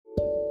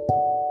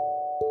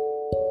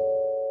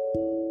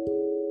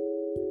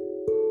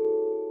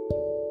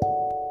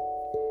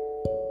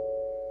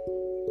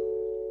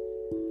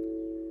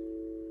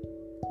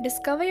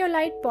Discover Your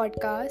Light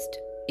podcast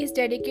is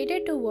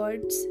dedicated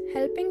towards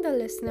helping the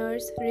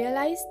listeners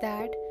realize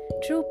that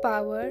true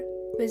power,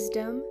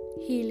 wisdom,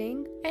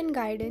 healing, and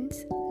guidance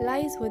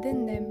lies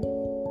within them.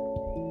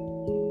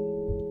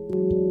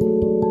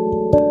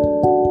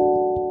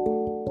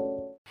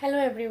 Hello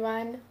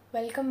everyone,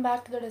 welcome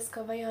back to the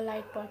Discover Your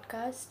Light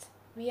podcast.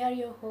 We are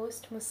your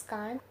host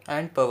Muskan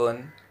and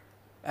Pawan,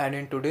 and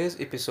in today's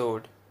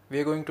episode,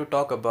 we are going to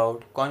talk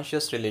about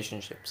conscious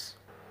relationships.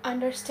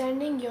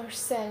 Understanding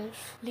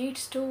yourself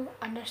leads to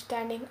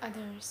understanding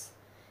others,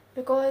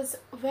 because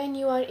when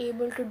you are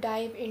able to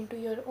dive into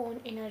your own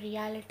inner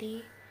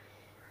reality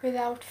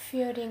without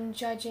fearing,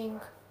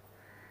 judging,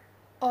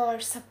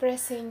 or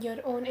suppressing your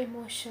own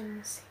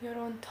emotions, your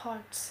own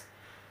thoughts,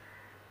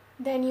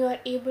 then you are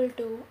able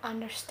to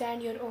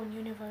understand your own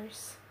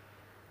universe.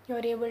 You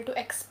are able to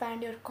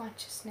expand your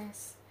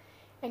consciousness,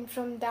 and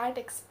from that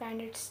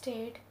expanded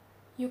state,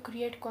 you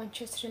create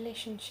conscious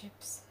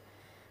relationships.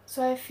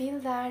 So I feel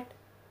that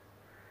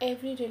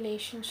every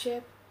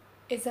relationship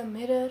is a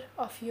mirror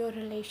of your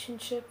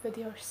relationship with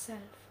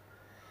yourself.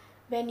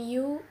 When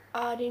you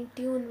are in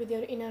tune with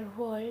your inner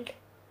world,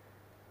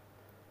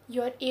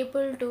 you are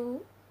able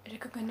to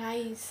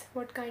recognize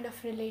what kind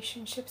of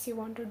relationships you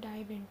want to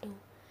dive into.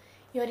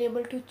 You are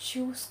able to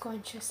choose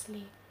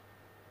consciously.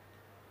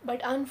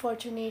 But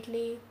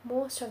unfortunately,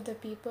 most of the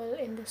people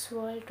in this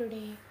world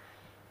today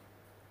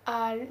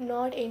are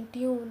not in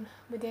tune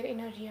with their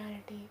inner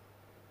reality.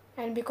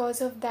 And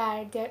because of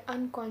that, they're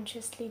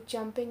unconsciously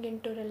jumping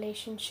into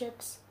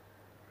relationships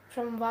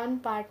from one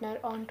partner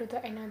onto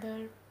the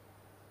another,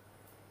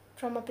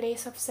 from a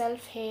place of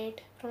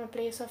self-hate, from a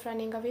place of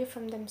running away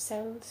from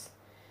themselves,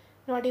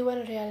 not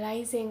even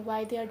realizing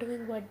why they are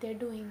doing what they're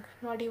doing,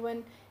 not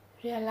even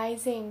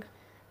realizing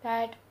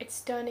that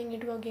it's turning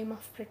into a game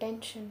of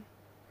pretension,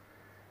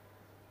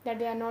 that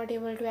they are not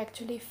able to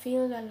actually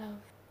feel the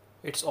love.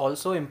 It's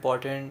also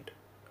important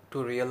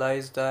to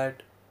realize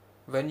that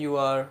when you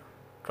are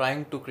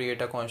trying to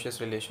create a conscious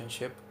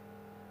relationship,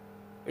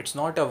 it's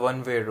not a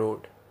one-way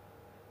road.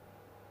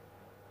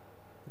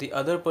 The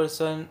other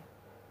person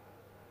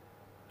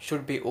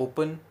should be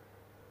open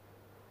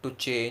to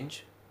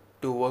change,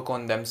 to work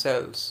on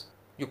themselves.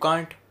 You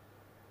can't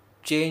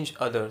change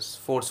others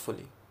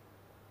forcefully.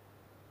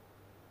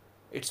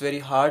 It's very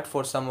hard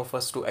for some of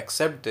us to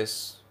accept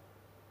this,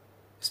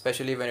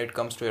 especially when it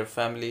comes to your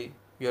family,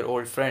 your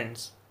old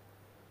friends.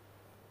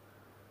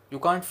 You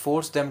can't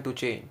force them to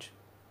change.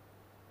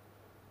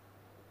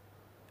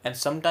 And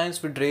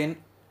sometimes we drain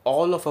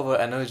all of our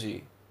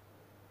energy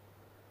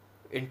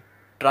in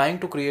trying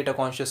to create a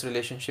conscious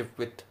relationship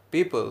with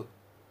people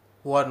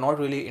who are not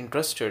really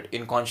interested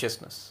in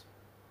consciousness.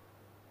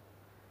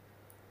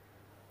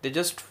 They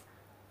just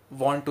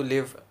want to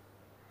live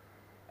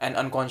an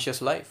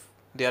unconscious life.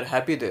 They are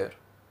happy there.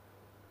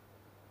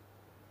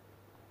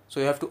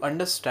 So you have to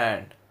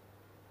understand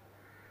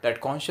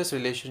that conscious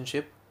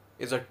relationship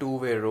is a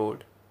two-way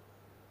road.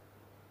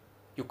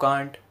 You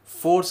can't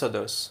force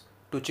others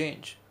to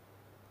change.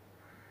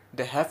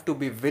 They have to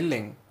be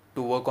willing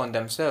to work on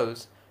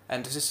themselves,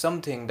 and this is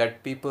something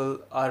that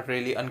people are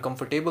really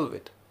uncomfortable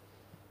with.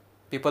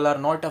 People are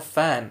not a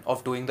fan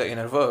of doing the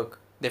inner work.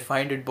 They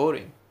find it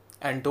boring.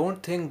 And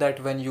don't think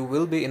that when you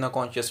will be in a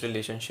conscious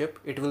relationship,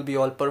 it will be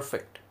all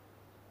perfect.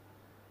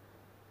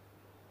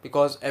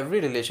 Because every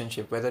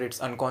relationship, whether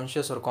it's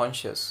unconscious or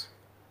conscious,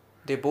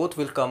 they both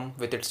will come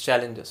with its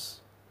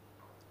challenges.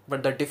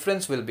 But the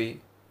difference will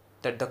be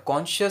that the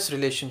conscious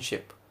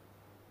relationship,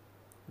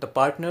 the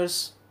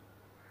partners,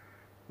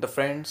 the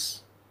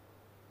friends,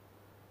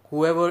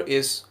 whoever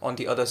is on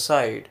the other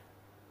side,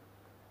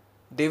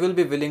 they will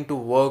be willing to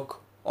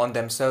work on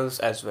themselves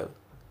as well.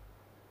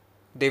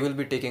 They will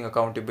be taking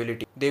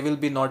accountability. They will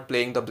be not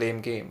playing the blame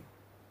game.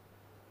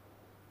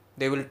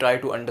 They will try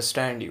to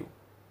understand you.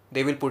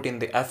 They will put in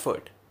the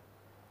effort.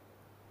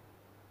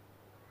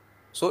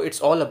 So it's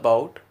all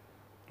about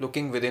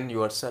looking within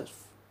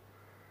yourself.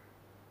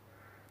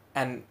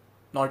 And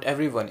not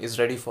everyone is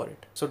ready for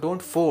it. So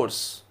don't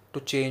force to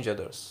change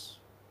others.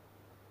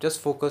 Just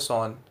focus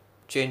on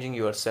changing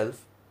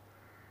yourself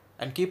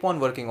and keep on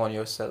working on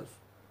yourself.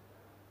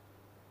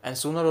 And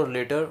sooner or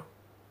later,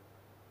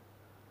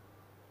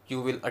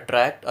 you will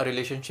attract a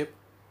relationship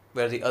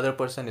where the other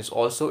person is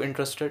also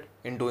interested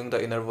in doing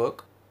the inner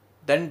work.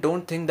 Then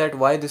don't think that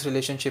why this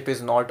relationship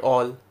is not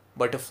all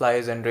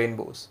butterflies and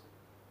rainbows.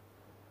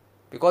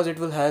 Because it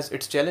will has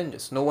its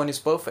challenges. No one is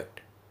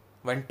perfect.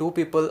 When two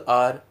people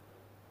are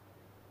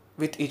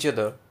with each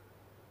other,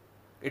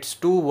 it's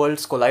two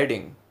worlds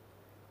colliding.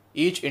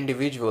 Each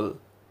individual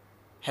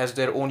has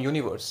their own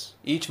universe.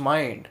 Each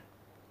mind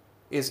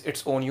is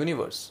its own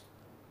universe.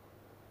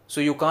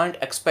 So you can't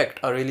expect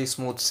a really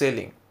smooth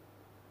sailing.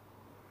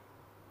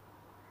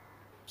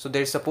 So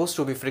there's supposed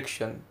to be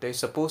friction, there's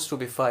supposed to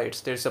be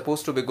fights, there's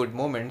supposed to be good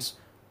moments,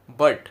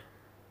 but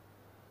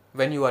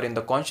when you are in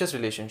the conscious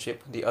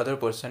relationship, the other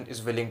person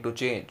is willing to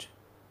change.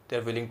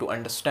 They're willing to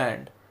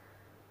understand,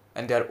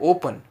 and they are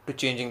open to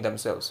changing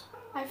themselves.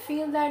 I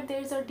feel that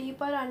there's a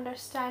deeper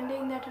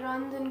understanding that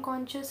runs in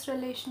conscious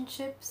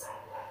relationships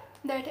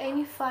that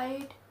any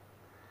fight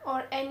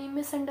or any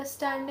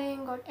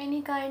misunderstanding or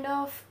any kind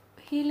of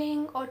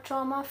healing or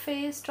trauma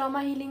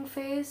healing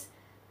phase,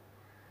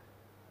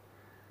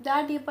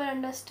 that deeper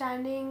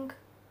understanding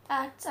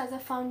acts as a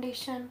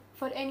foundation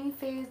for any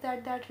phase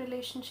that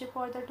relationship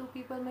or the two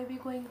people may be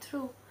going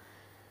through.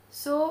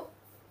 So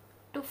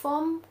to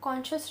form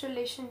conscious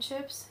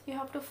relationships, you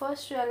have to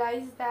first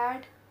realize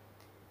that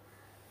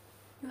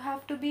you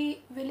have to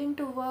be willing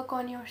to work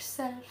on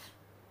yourself.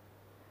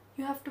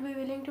 You have to be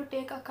willing to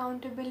take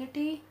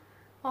accountability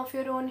of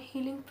your own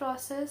healing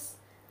process,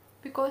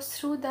 because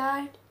through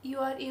that you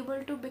are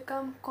able to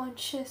become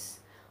conscious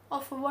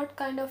of what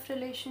kind of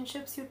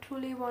relationships you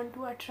truly want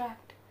to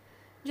attract.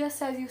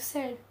 Just as you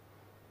said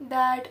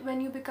that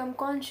when you become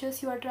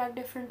conscious you attract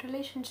different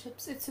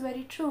relationships, it's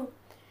very true,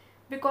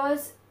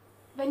 because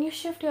when you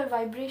shift your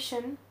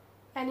vibration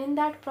and in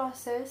that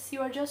process you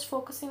are just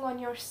focusing on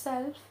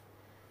yourself,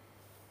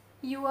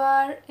 you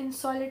are in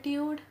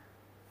solitude,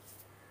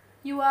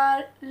 you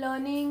are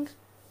learning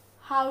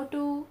how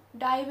to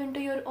dive into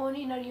your own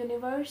inner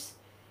universe.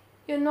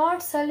 You're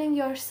not selling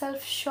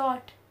yourself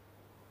short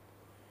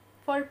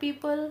for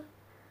people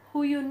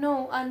who you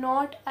know are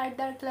not at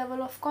that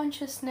level of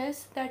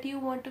consciousness that you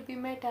want to be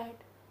met at.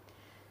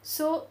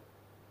 So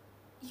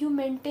you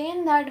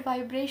maintain that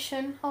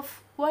vibration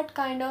of what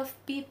kind of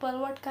people,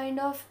 what kind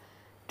of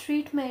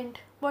treatment,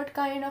 what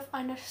kind of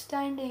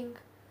understanding,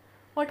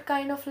 what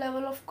kind of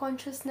level of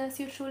consciousness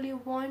you truly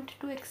want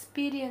to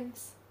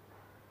experience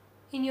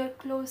in your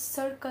close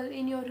circle,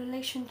 in your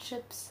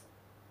relationships.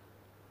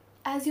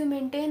 As you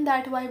maintain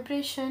that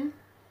vibration,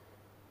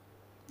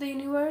 the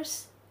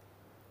universe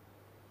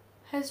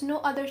has no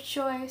other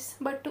choice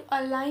but to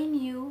align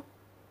you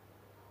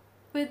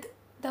with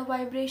the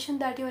vibration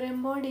that you're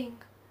embodying.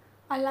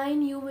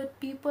 Align you with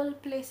people,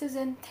 places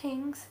and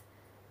things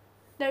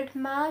that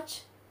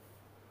match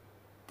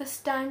the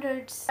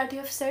standards that you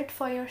have set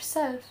for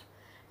yourself.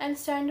 And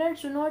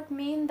standards do not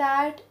mean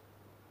that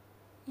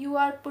you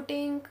are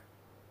putting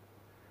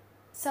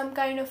some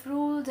kind of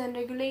rules and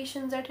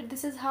regulations that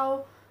this is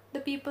how the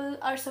people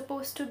are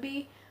supposed to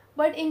be,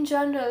 but in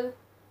general,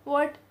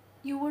 what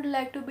you would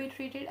like to be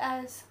treated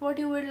as, what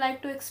you would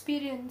like to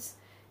experience.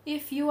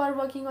 If you are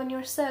working on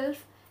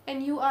yourself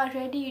and you are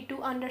ready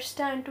to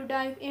understand, to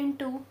dive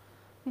into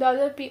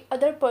the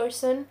other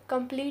person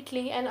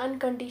completely and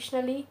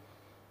unconditionally,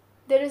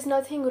 there is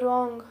nothing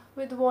wrong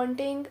with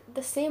wanting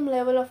the same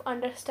level of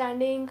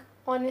understanding,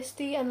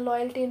 honesty and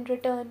loyalty in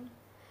return.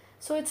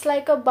 So it's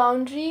like a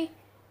boundary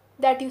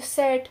that you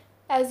set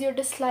as your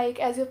dislike,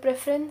 as your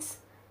preference,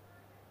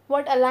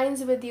 what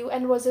aligns with you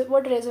and what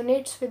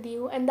resonates with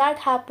you, and that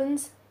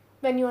happens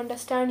when you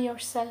understand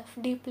yourself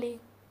deeply.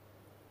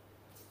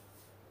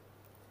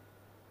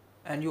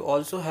 And you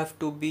also have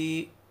to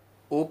be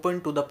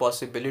open to the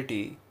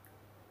possibility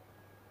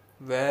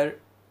where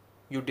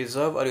you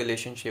deserve a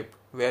relationship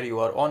where you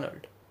are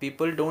honored.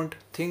 People don't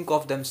think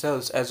of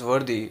themselves as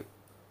worthy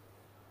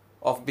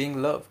of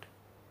being loved.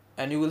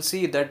 And you will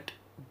see that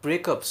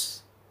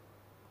breakups,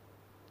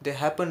 they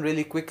happen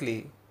really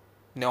quickly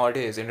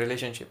nowadays in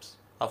relationships.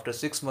 After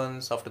 6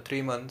 months, after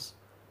 3 months,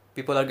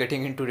 people are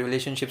getting into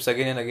relationships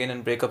again and again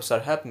and breakups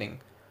are happening.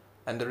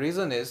 And the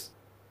reason is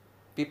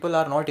people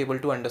are not able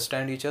to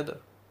understand each other.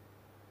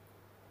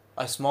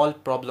 A small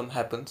problem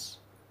happens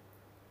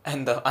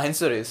and the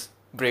answer is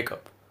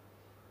breakup.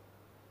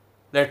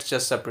 Let's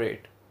just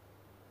separate.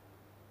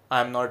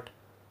 I'm not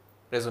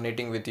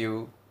resonating with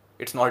you.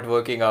 It's not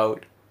working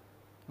out.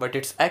 But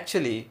it's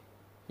actually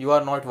you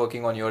are not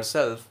working on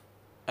yourself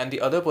and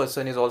the other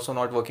person is also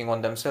not working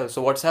on themselves.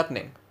 So what's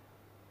happening?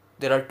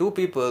 There are two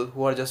people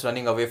who are just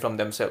running away from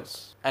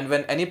themselves. And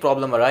when any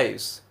problem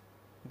arises,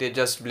 they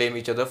just blame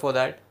each other for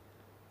that.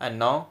 And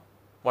now,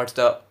 what's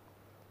the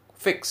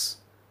fix?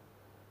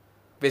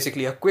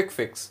 Basically a quick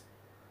fix.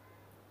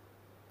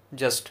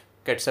 Just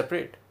get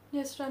separate.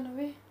 Just run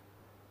away.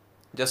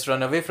 Just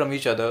run away from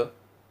each other.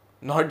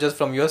 Not just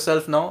from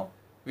yourself now.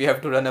 We have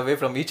to run away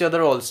from each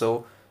other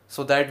also,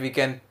 so that we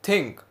can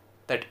think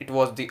that it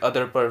was the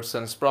other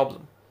person's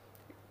problem.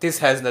 This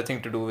has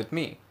nothing to do with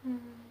me.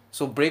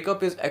 So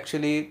breakup is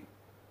actually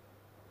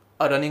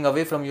a running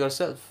away from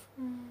yourself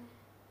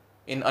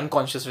in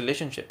unconscious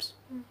relationships.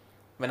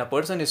 When a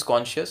person is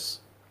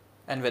conscious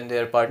and when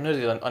their partner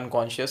is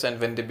unconscious, and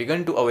when they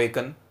begin to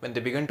awaken, when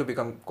they begin to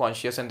become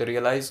conscious and they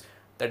realize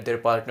that their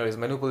partner is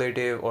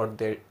manipulative or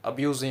they're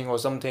abusing or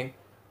something,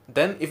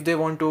 then if they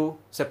want to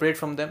separate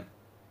from them,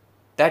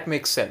 that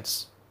makes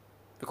sense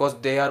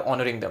because they are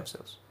honoring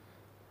themselves.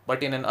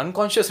 But in an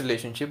unconscious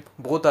relationship,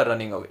 both are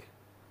running away.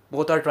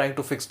 Both are trying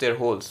to fix their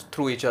holes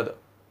through each other.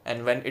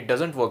 And when it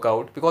doesn't work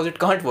out, because it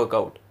can't work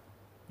out,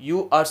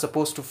 you are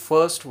supposed to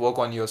first work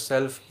on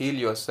yourself, heal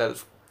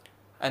yourself.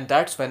 And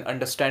that's when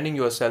understanding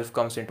yourself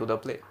comes into the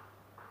play.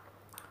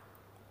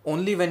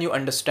 Only when you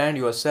understand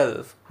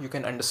yourself, you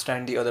can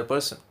understand the other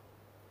person.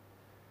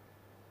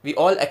 We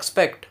all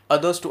expect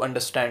others to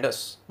understand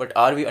us, but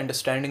are we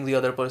understanding the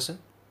other person?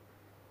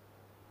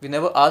 We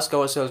never ask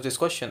ourselves this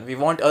question. We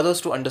want others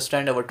to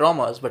understand our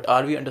traumas, but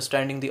are we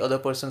understanding the other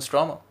person's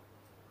trauma?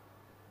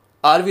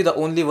 Are we the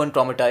only one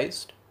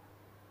traumatized?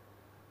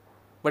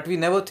 But we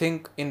never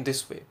think in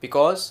this way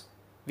because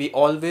we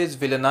always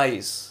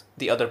villainize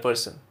the other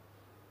person.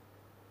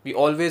 We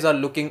always are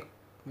looking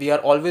we are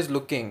always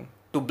looking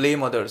to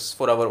blame others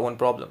for our own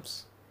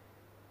problems.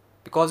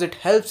 Because it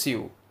helps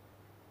you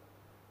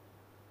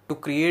to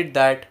create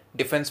that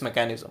defense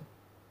mechanism.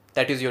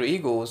 That is your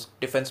ego's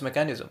defense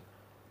mechanism.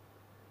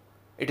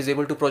 It is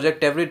able to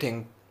project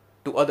everything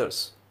to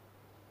others.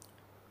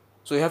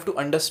 So you have to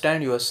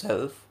understand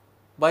yourself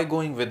by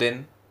going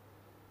within,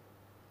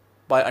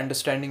 by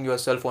understanding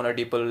yourself on a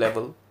deeper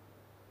level,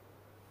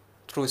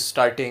 through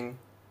starting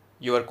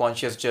your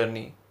conscious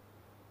journey,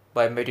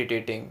 by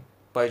meditating,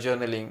 by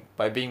journaling,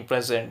 by being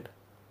present,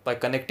 by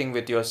connecting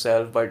with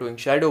yourself, by doing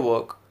shadow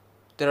work.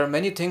 There are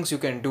many things you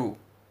can do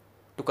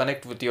to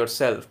connect with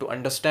yourself, to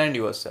understand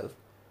yourself.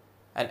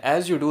 And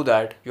as you do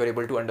that, you are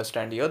able to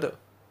understand the other.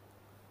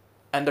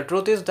 And the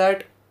truth is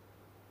that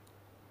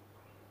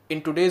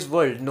in today's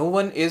world, no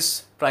one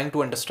is trying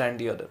to understand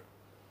the other.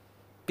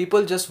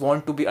 People just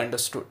want to be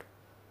understood.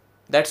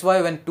 That's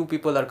why when two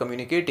people are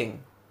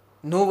communicating,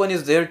 no one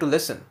is there to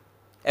listen.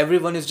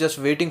 Everyone is just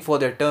waiting for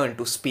their turn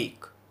to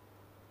speak.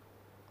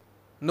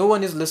 No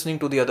one is listening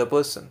to the other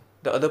person.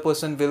 The other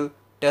person will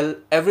tell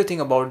everything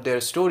about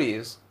their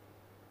stories,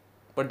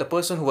 but the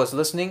person who was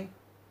listening,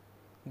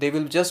 they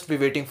will just be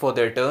waiting for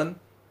their turn,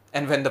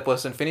 and when the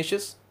person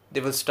finishes,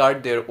 they will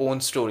start their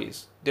own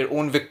stories, their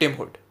own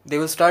victimhood. They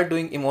will start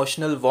doing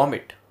emotional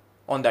vomit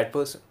on that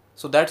person.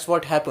 So that's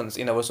what happens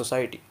in our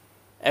society.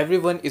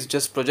 Everyone is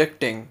just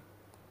projecting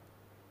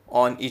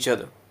on each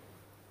other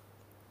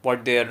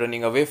what they are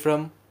running away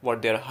from,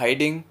 what they are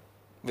hiding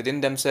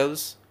within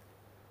themselves.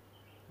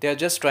 They are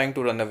just trying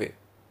to run away.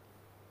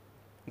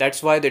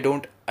 That's why they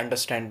don't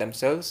understand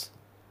themselves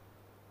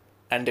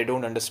and they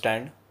don't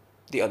understand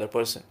the other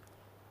person.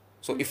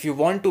 So if you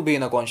want to be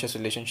in a conscious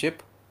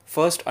relationship,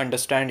 first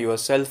understand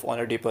yourself on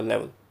a deeper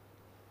level.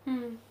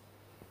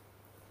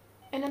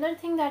 Another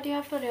thing that you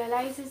have to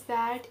realize is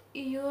that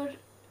your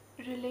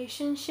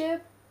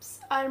relationships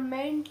are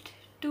meant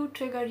to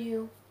trigger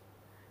you,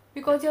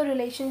 because your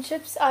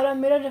relationships are a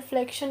mirror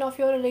reflection of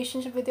your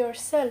relationship with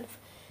yourself.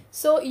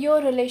 So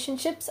your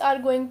relationships are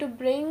going to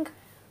bring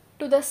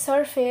to the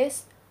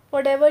surface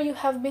whatever you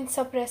have been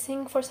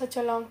suppressing for such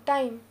a long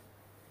time.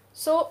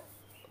 So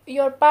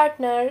your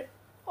partner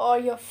or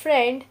your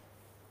friend,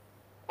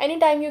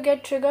 anytime you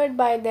get triggered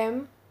by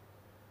them,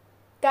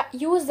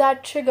 use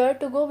that trigger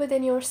to go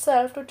within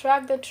yourself to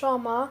track the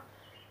trauma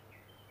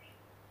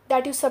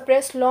that you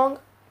suppressed long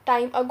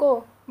time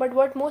ago. But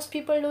what most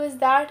people do is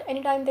that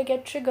anytime they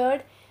get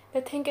triggered,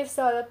 they think it's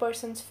the other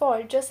person's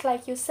fault. Just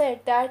like you said,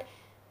 that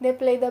they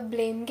play the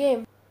blame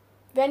game.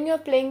 When you're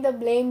playing the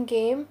blame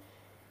game,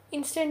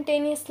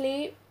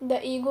 instantaneously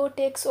the ego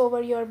takes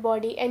over your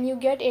body and you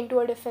get into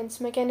a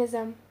defense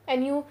mechanism,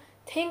 and you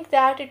think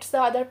that it's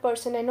the other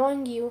person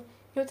annoying you.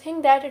 You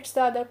think that it's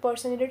the other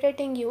person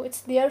irritating you.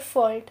 It's their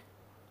fault.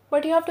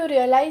 But you have to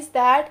realize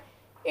that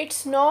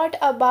it's not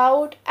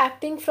about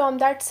acting from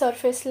that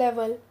surface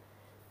level.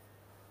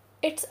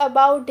 It's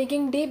about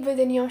digging deep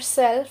within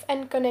yourself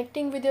and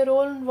connecting with your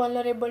own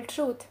vulnerable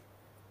truth.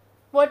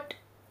 What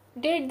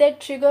did they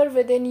trigger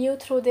within you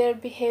through their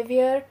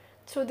behavior,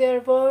 through their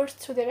words,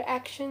 through their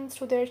actions,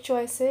 through their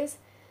choices,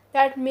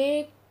 that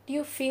made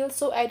you feel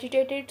so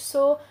agitated,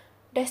 so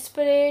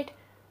desperate,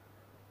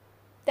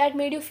 that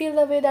made you feel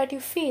the way that you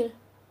feel?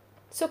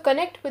 So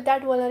connect with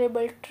that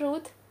vulnerable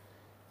truth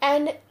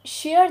and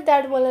share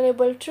that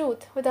vulnerable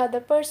truth with the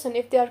other person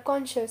if they are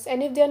conscious.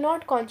 And if they are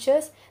not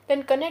conscious,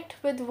 then connect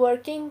with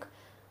working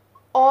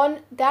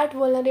on that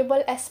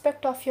vulnerable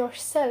aspect of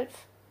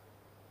yourself.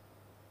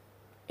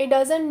 It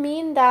doesn't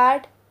mean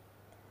that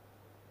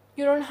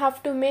you don't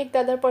have to make the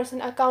other person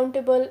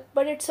accountable,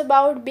 but it's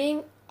about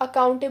being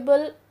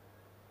accountable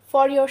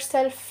for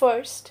yourself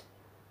first.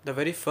 The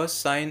very first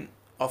sign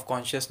of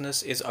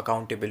consciousness is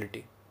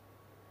accountability.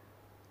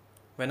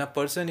 When a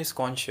person is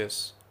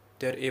conscious,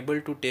 they are able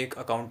to take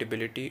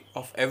accountability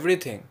of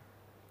everything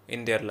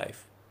in their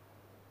life.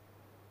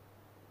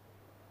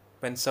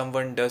 When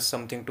someone does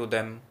something to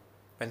them,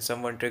 when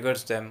someone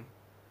triggers them,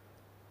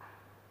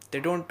 they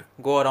don't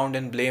go around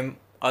and blame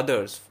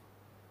others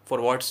for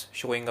what's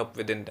showing up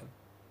within them.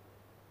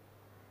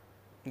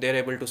 They are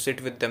able to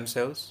sit with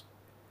themselves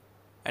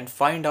and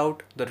find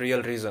out the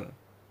real reason,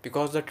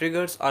 because the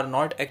triggers are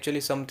not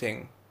actually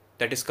something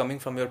that is coming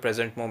from your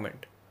present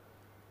moment.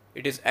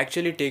 It is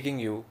actually taking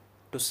you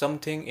to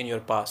something in your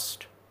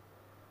past.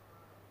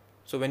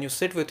 So when you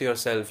sit with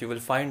yourself, you will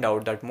find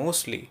out that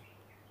mostly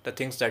the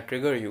things that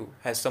trigger you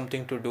has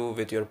something to do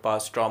with your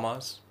past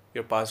traumas,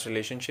 your past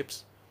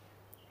relationships,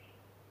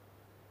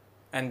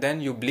 and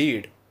then you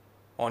bleed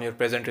on your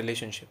present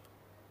relationship.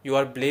 You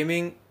are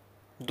blaming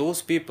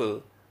those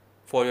people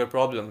for your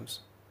problems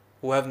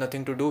who have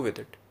nothing to do with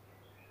it.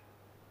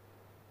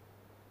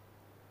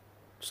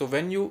 So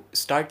when you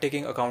start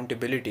taking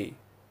accountability,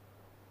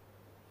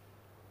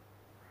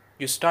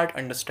 you start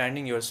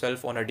understanding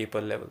yourself on a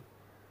deeper level.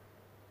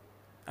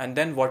 And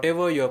then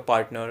whatever your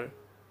partner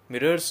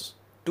mirrors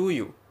to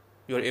you,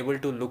 you are able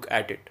to look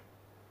at it.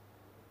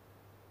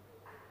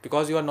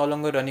 Because you are no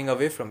longer running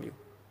away from you.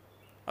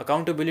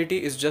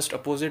 Accountability is just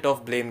opposite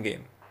of blame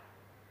game.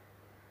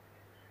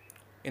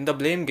 In the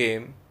blame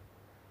game,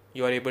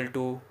 you are able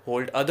to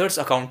hold others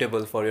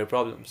accountable for your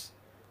problems.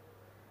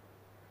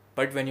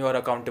 But when you are an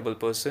accountable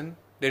person,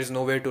 there is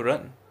nowhere to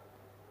run.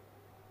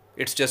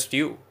 It's just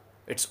you.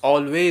 It's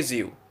always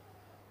you.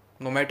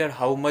 No matter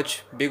how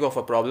much big of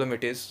a problem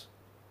it is,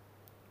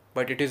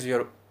 but it is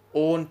your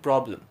own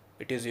problem.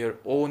 It is your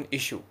own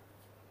issue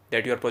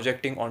that you are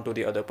projecting onto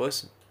the other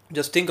person.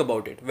 Just think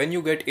about it. When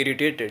you get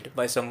irritated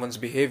by someone's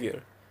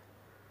behavior,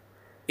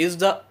 is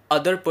the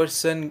other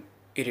person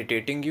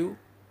irritating you?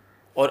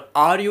 Or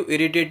are you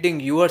irritating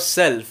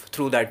yourself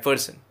through that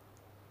person,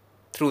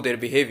 through their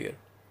behavior?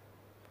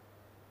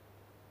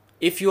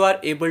 If you are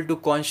able to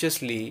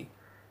consciously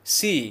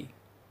see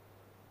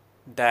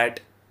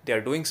that they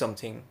are doing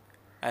something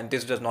and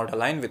this does not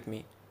align with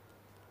me,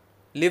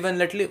 live and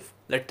let live.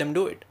 Let them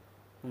do it.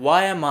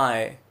 Why am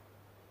I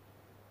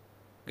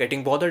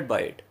getting bothered by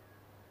it?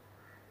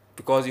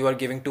 Because you are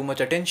giving too much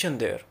attention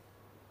there.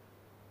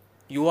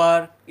 You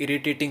are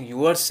irritating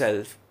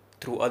yourself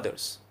through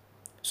others.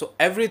 So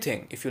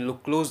everything, if you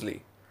look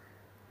closely,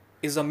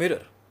 is a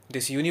mirror.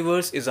 This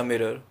universe is a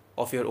mirror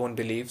of your own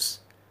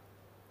beliefs,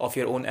 of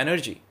your own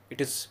energy.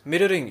 It is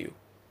mirroring you.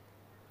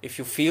 If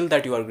you feel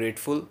that you are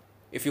grateful,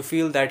 if you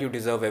feel that you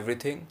deserve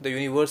everything, the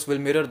universe will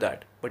mirror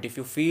that. But if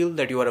you feel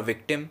that you are a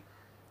victim,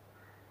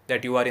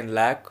 that you are in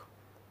lack,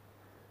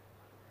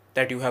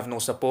 that you have no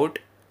support,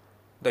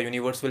 the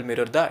universe will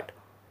mirror that.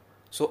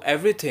 So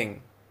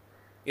everything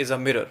is a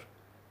mirror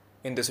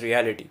in this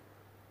reality.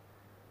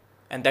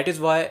 And that is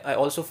why I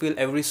also feel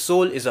every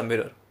soul is a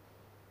mirror.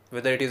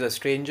 Whether it is a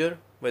stranger,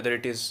 whether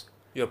it is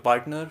your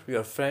partner,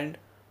 your friend,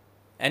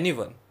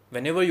 anyone.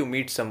 Whenever you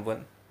meet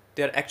someone,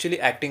 they are actually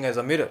acting as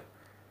a mirror.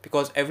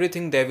 Because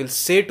everything they will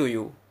say to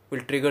you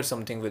will trigger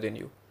something within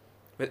you.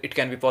 It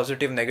can be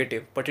positive,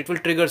 negative, but it will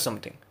trigger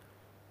something.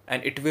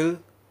 And it will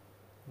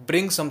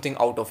bring something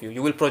out of you.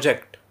 You will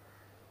project.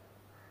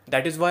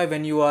 That is why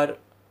when you are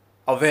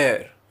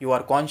aware, you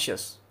are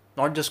conscious.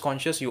 Not just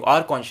conscious, you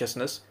are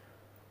consciousness.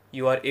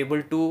 You are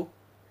able to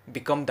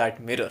become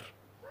that mirror.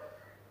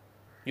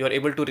 You are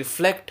able to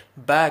reflect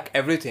back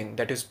everything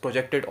that is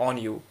projected on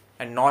you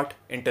and not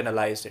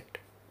internalize it.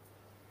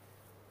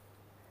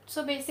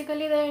 So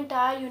basically the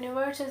entire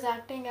universe is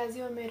acting as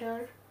your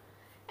mirror,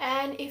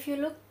 and if you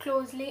look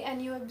closely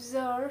and you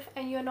observe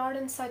and you're not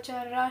in such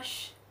a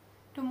rush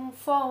to move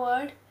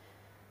forward,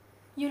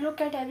 you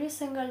look at every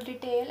single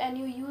detail and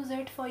you use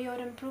it for your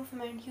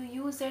improvement. You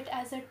use it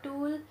as a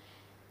tool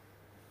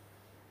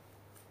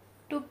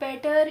to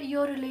better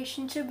your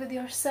relationship with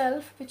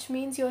yourself, which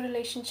means your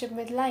relationship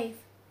with life.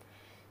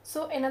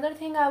 So another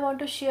thing I want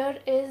to share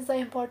is the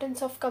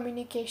importance of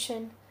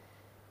communication.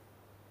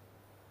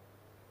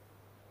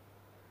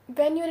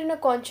 When you're in a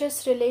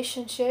conscious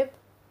relationship,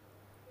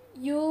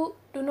 you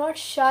do not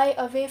shy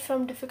away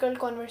from difficult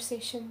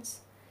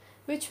conversations,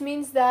 which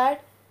means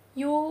that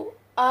you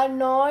are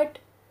not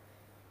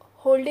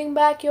holding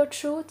back your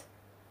truth.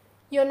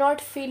 You're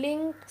not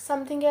feeling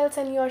something else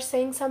and you're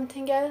saying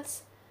something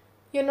else.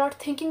 You're not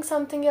thinking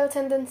something else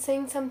and then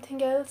saying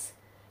something else.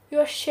 You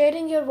are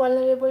sharing your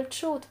vulnerable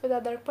truth with the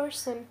other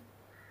person.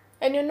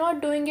 And you're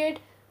not doing it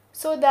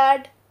so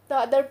that the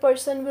other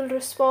person will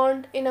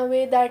respond in a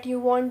way that you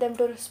want them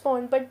to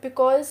respond, but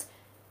because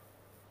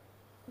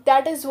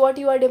that is what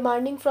you are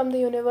demanding from the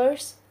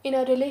universe in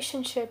a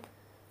relationship,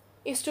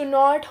 is to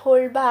not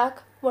hold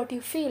back what you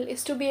feel,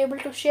 is to be able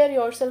to share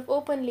yourself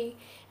openly,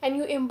 and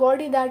you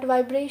embody that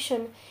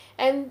vibration.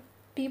 And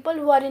people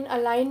who are in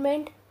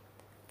alignment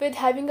with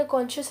having a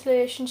conscious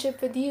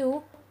relationship with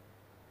you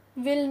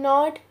will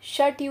not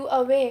shut you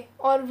away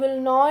or will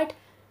not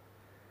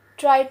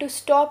try to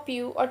stop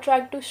you or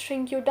try to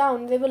shrink you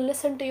down. They will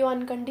listen to you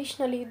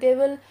unconditionally. They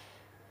will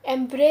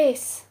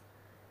embrace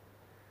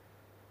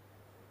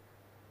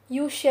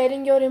you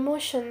sharing your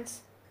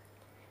emotions,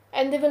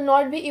 and they will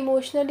not be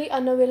emotionally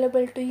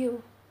unavailable to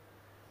you.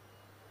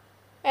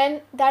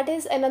 And that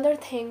is another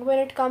thing when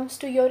it comes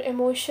to your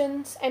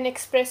emotions and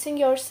expressing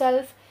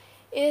yourself,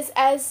 is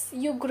as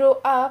you grow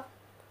up,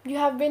 you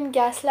have been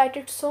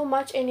gaslighted so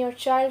much in your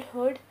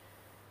childhood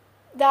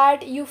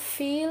that you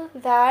feel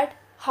that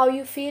how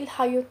you feel,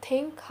 how you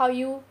think, how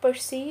you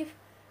perceive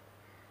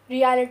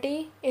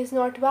reality is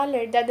not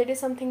valid, that there is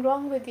something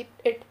wrong with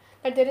it,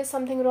 that there is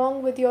something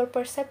wrong with your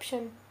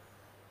perception,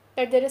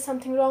 that there is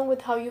something wrong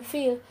with how you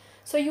feel.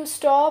 So you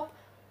stop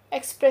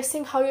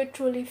expressing how you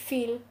truly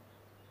feel.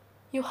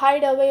 You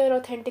hide away your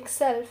authentic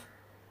self.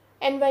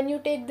 And when you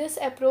take this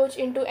approach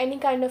into any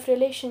kind of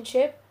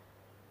relationship,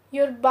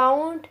 you're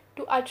bound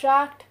to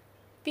attract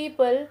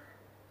people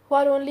who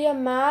are only a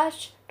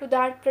match to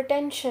that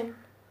pretension,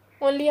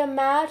 only a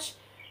match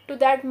to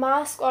that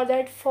mask or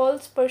that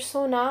false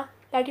persona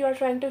that you are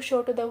trying to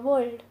show to the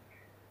world.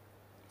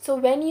 So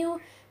when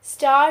you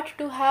start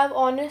to have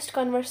honest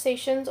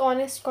conversations,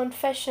 honest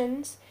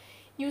confessions,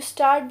 you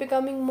start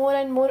becoming more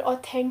and more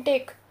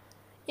authentic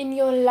in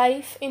your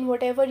life, in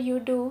whatever you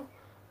do,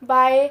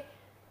 by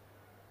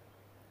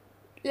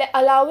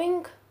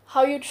allowing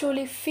how you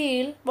truly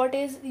feel, what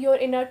is your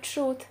inner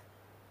truth,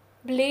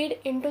 bleed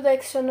into the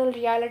external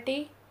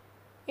reality,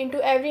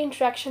 into every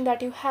interaction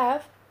that you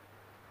have,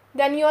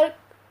 then you are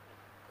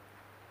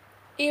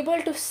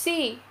able to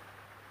see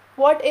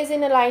what is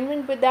in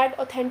alignment with that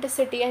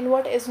authenticity and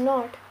what is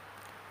not.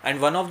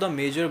 And one of the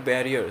major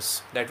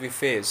barriers that we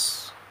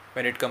face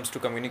when it comes to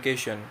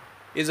communication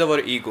is our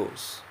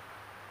egos.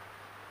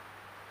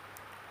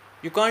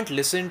 You can't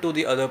listen to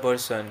the other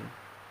person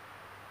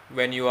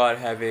when you are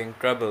having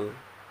trouble,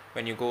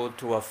 when you go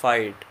through a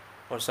fight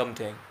or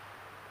something,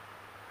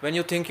 when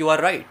you think you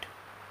are right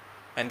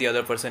and the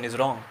other person is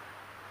wrong.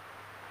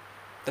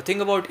 The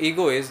thing about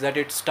ego is that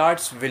it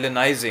starts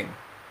villainizing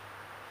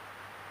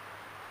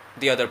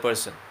the other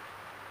person.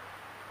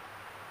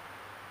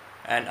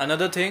 And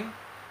another thing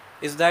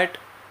is that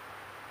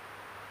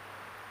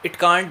it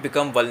can't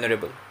become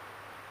vulnerable.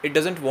 It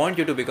doesn't want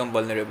you to become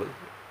vulnerable.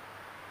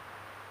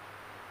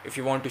 If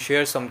you want to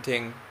share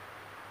something,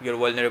 your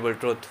vulnerable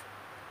truth,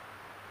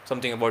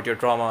 something about your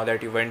trauma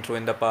that you went through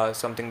in the past,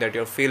 something that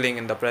you're feeling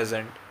in the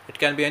present, it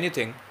can be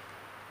anything.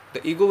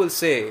 The ego will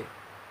say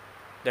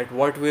that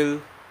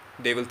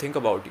they will think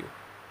about you.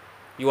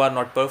 You are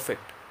not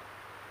perfect.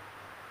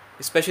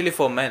 Especially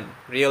for men,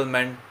 real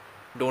men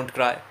don't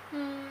cry.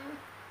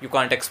 You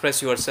can't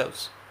express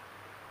yourselves.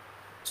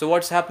 So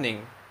what's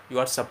happening? You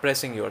are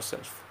suppressing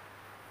yourself.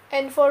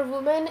 And for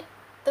women,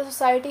 the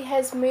society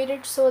has made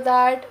it so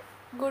that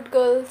good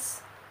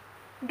girls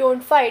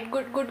don't fight.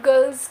 Good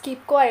girls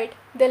keep quiet.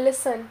 They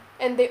listen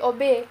and they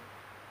obey.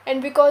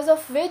 And because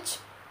of which,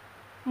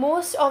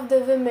 most of the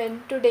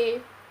women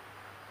today,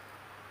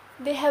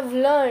 they have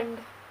learned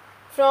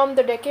from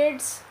the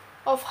decades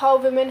of how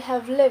women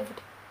have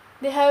lived.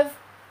 They have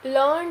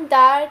learned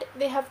that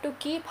they have to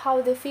keep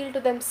how they feel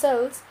to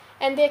themselves,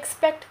 and they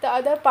expect the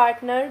other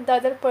partner, the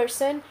other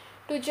person,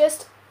 to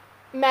just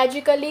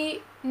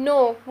magically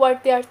know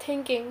what they are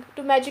thinking,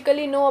 to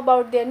magically know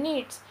about their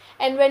needs.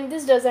 And when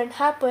this doesn't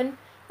happen,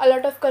 a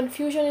lot of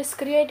confusion is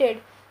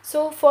created.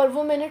 So for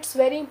women, it's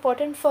very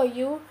important for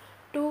you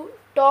to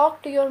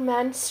talk to your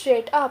man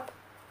straight up,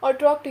 or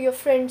talk to your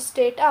friend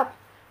straight up,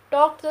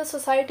 talk to the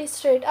society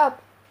straight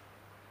up.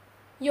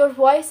 Your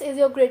voice is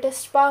your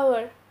greatest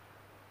power.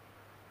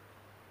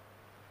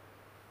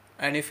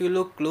 And if you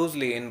look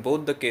closely in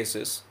both the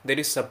cases, there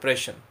is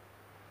suppression.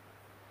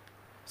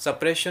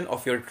 Suppression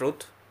of your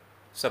truth,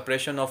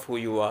 suppression of who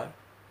you are,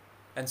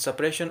 and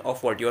suppression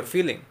of what you are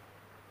feeling.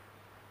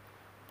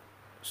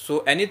 So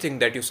anything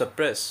that you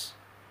suppress,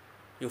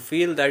 you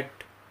feel that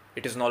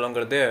it is no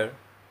longer there,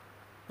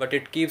 but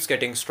it keeps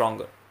getting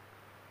stronger.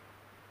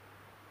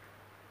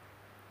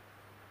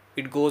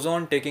 It goes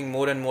on taking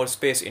more and more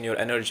space in your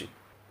energy.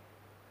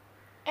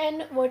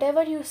 And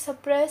whatever you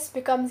suppress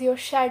becomes your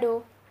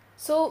shadow.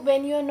 So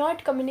when you're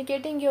not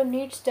communicating your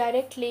needs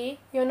directly,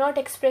 you're not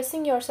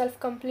expressing yourself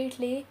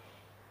completely,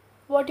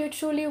 what you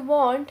truly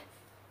want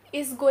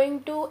is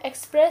going to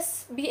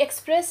be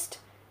expressed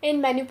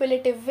in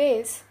manipulative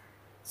ways.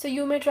 So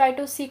you may try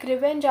to seek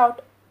revenge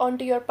out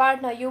onto your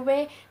partner. You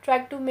may try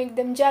to make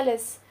them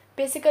jealous.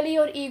 Basically,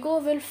 your ego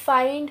will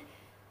find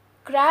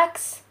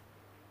cracks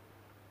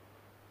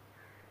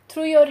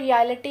through your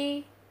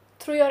reality,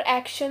 through your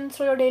actions,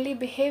 through your daily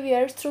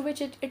behaviors, through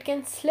which it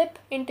can slip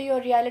into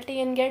your reality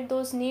and get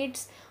those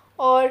needs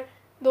or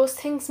those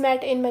things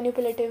met in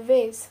manipulative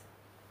ways.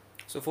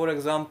 So for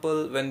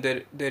example, when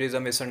there is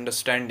a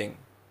misunderstanding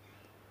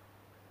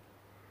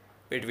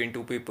between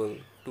two people,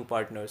 two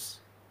partners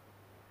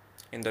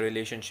in the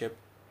relationship,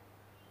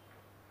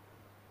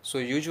 so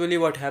usually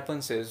what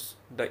happens is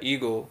the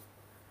ego,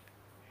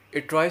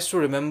 it tries to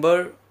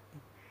remember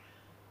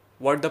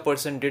what the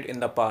person did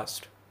in the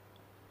past,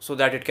 so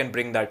that it can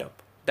bring that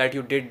up. That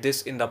you did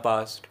this in the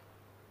past.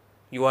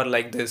 You are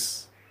like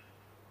this.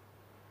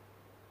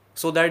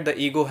 So that the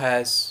ego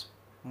has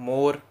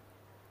more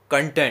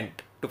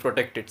content to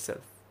protect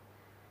itself.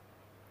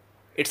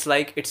 It's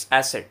like its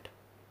asset.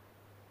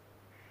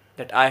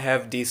 That I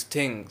have these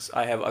things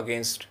I have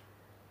against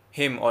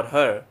him or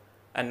her,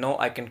 and now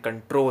I can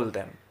control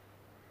them.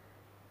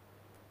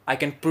 I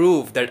can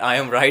prove that I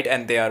am right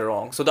and they are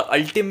wrong. So the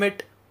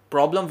ultimate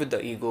problem with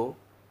the ego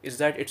is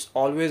that it's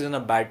always in a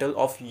battle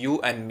of you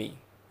and me,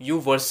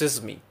 you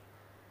versus me.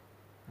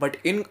 But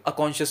in a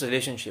conscious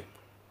relationship,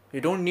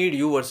 you don't need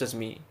you versus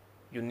me,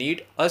 you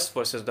need us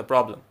versus the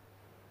problem.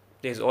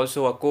 There is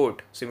also a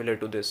quote similar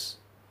to this,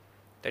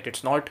 that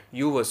it's not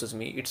you versus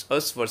me, it's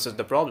us versus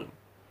the problem.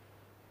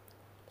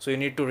 So you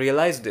need to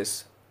realize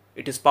this.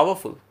 It is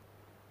powerful.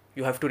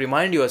 You have to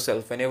remind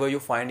yourself whenever you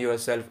find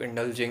yourself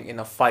indulging in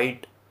a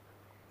fight,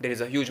 there is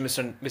a huge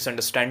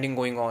misunderstanding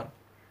going on.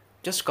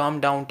 Just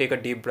calm down, take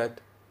a deep breath,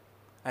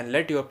 and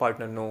let your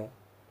partner know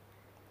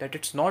that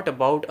it's not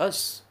about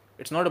us.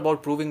 It's not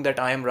about proving that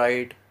I am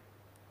right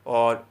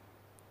or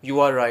you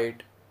are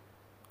right.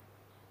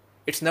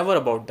 It's never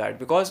about that,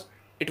 because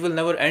it will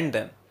never end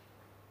then.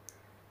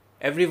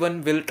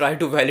 Everyone will try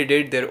to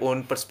validate their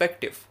own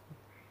perspective,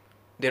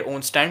 their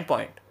own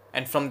standpoint,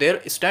 and from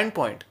their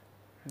standpoint,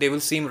 they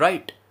will seem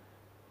right.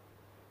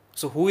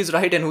 So who is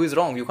right and who is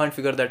wrong? You can't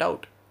figure that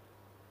out.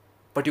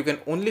 But you can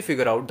only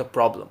figure out the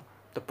problem.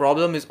 The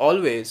problem is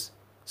always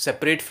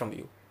separate from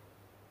you.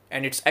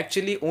 And it's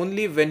actually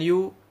only when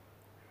you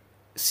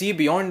see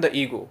beyond the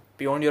ego,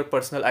 beyond your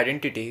personal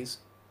identities,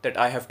 that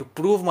I have to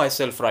prove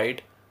myself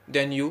right,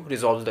 then you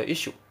resolve the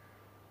issue.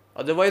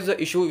 Otherwise, the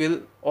issue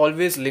will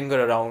always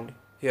linger around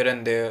here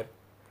and there.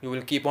 You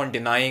will keep on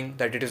denying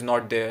that it is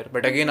not there,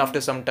 but again,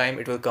 after some time,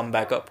 it will come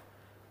back up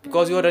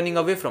because you are running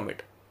away from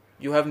it.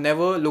 You have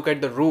never looked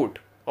at the root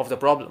of the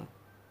problem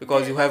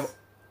because you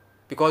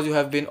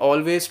have been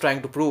always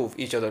trying to prove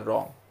each other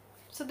wrong.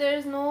 So there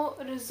is no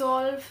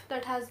resolve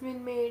that has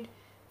been made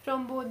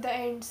from both the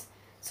ends.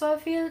 So I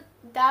feel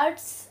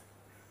that's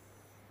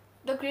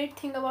the great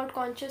thing about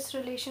conscious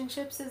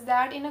relationships, is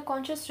that in a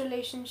conscious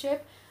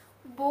relationship,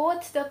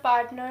 both the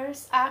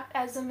partners act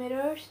as a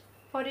mirrors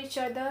for each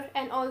other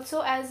and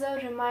also as a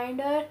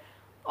reminder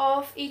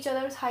of each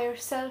other's higher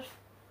self.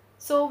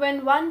 So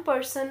when one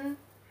person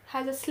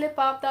has a slip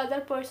up, the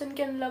other person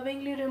can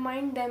lovingly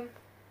remind them,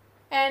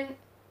 and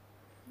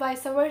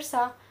vice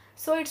versa.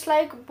 So it's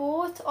like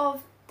both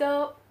of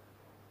the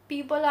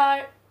people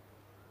are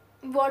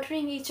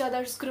watering each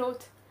other's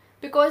growth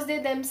because they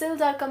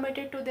themselves are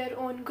committed to their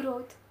own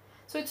growth.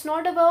 So it's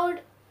not about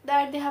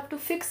that they have to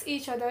fix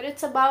each other,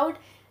 it's about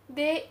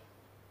they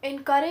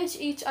encourage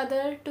each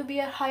other to be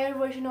a higher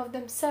version of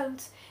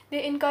themselves.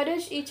 They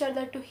encourage each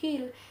other to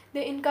heal.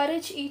 They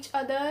encourage each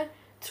other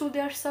through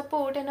their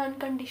support and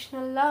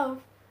unconditional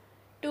love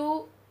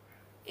to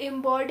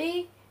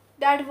embody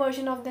that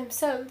version of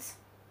themselves.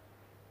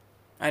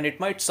 And it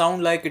might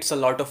sound like it's a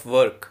lot of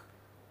work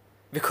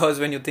because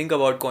when you think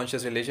about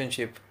conscious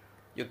relationship,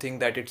 you think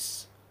that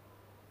it's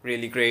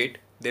really great.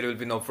 There will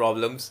be no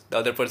problems. The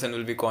other person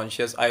will be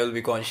conscious. I will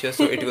be conscious.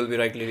 So it will be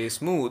really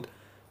smooth.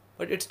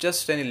 But it's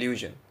just an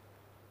illusion.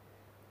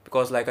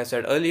 Because like I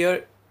said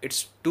earlier,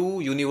 it's two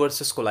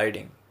universes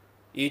colliding.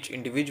 Each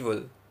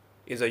individual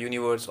is a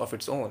universe of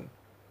its own.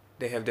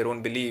 They have their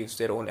own beliefs,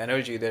 their own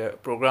energy, their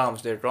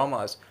programs, their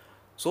traumas.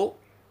 So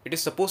it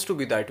is supposed to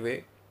be that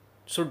way.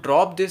 So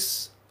drop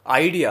this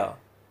idea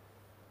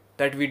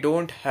that we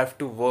don't have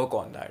to work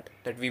on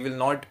that we will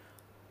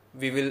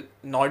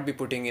not be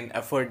putting in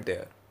effort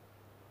there.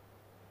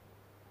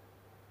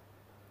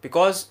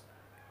 Because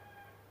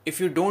if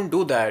you don't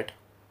do that,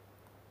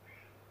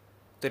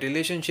 the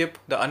relationship,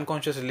 the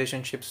unconscious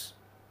relationships,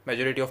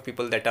 majority of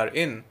people that are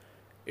in,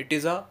 it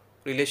is a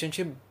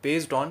relationship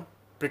based on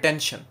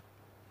pretension.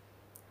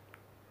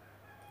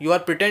 You are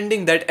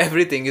pretending that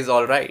everything is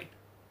alright.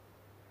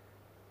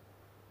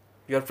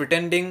 You are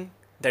pretending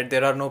that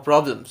there are no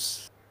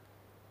problems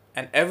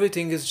and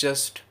everything is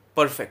just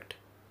perfect.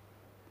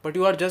 But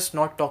you are just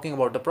not talking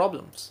about the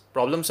problems.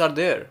 Problems are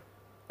there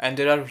and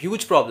there are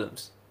huge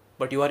problems,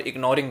 but you are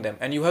ignoring them,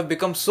 and you have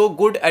become so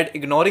good at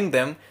ignoring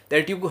them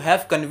that you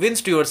have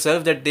convinced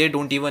yourself that they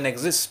don't even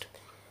exist.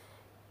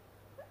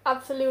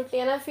 Absolutely,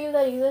 and I feel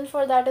the reason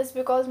for that is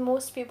because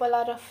most people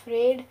are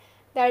afraid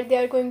that they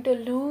are going to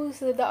lose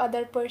the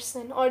other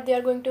person, or they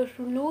are going to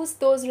lose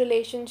those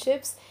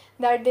relationships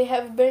that they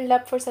have built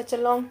up for such a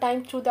long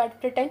time through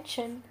that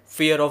pretension.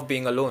 Fear of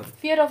being alone.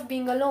 Fear of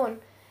being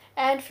alone.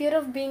 And fear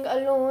of being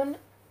alone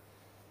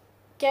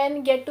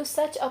can get to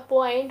such a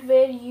point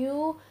where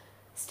you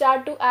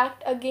start to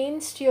act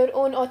against your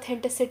own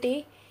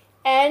authenticity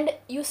and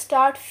you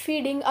start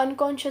feeding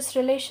unconscious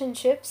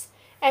relationships,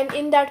 and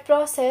in that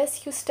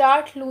process you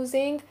start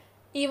losing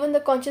even the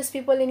conscious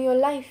people in your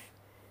life,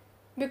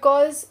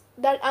 because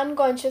that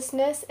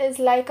unconsciousness is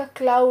like a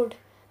cloud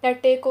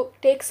that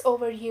takes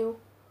over you.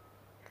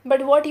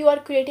 But what you are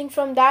creating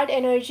from that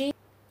energy,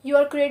 you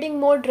are creating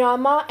more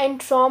drama and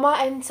trauma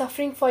and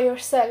suffering for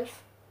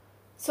yourself.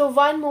 So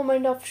one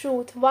moment of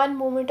truth, one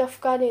moment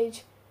of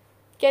courage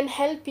can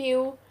help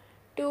you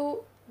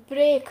to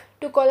break,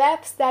 to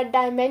collapse that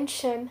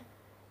dimension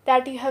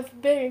that you have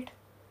built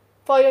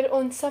for your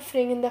own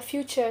suffering in the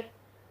future.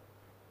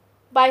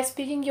 By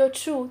speaking your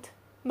truth,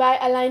 by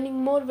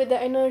aligning more with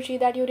the energy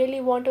that you really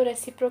want to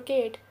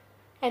reciprocate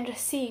and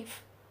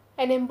receive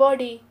and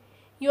embody,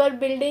 you are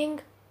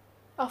building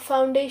a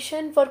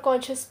foundation for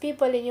conscious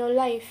people in your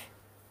life.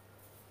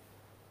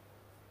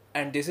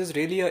 And this is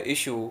really an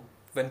issue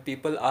when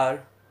people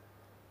are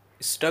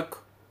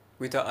stuck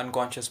with an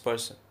unconscious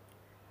person.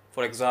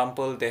 For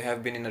example, they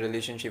have been in a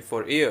relationship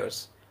for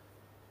years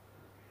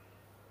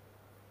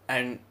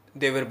and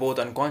they were both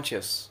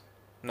unconscious.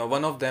 Now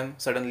one of them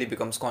suddenly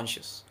becomes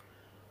conscious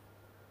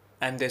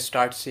and they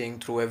start seeing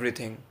through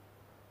everything.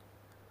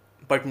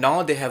 But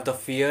now they have the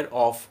fear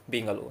of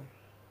being alone.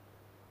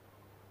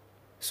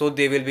 So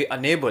they will be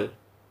unable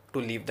to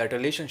leave that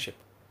relationship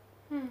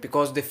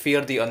because they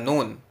fear the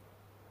unknown.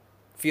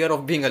 Fear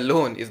of being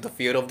alone is the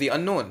fear of the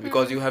unknown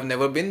because you have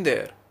never been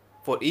there.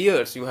 For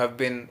years you have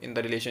been in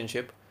the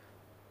relationship.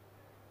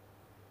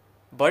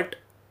 But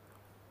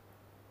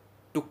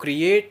to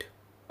create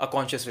a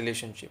conscious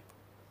relationship,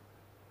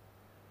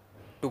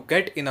 to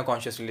get in a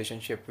conscious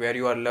relationship where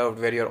you are loved,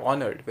 where you are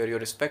honored, where you are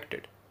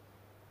respected,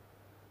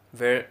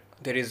 where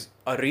there is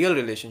a real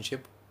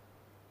relationship,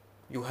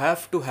 you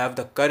have to have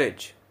the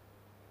courage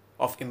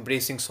of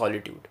embracing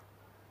solitude.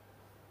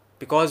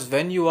 Because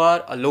when you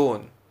are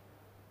alone,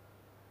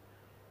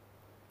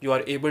 you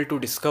are able to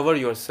discover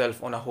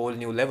yourself on a whole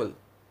new level.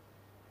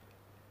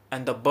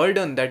 And the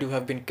burden that you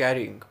have been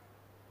carrying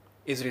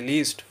is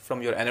released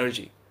from your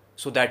energy.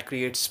 So that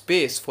creates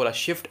space for a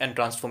shift and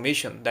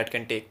transformation that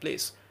can take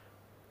place.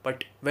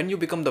 But when you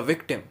become the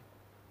victim,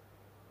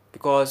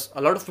 because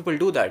a lot of people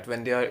do that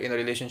when they are in a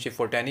relationship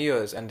for 10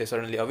 years and they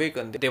suddenly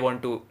awaken, they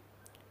want to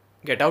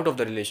get out of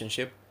the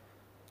relationship,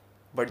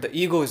 but the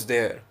ego is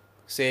there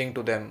saying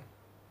to them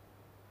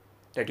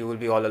that you will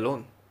be all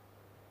alone.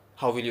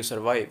 How will you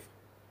survive?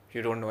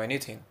 You don't know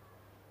anything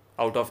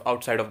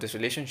outside of this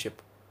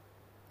relationship.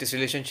 This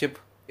relationship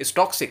is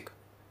toxic,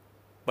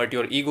 but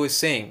your ego is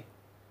saying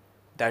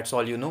that's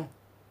all you know.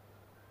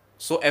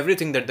 So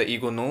everything that the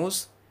ego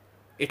knows,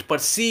 it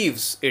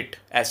perceives it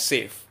as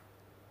safe,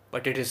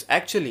 but it is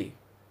actually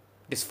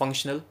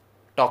dysfunctional,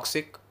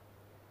 toxic,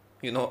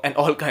 and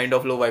all kind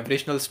of low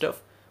vibrational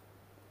stuff.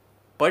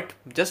 But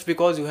just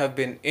because you have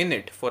been in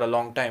it for a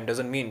long time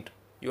doesn't mean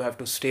you have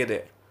to stay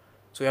there.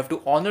 So you have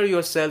to honor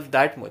yourself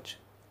that much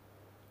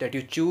that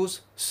you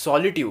choose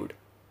solitude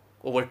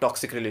over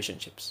toxic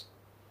relationships.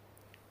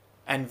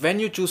 And when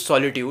you choose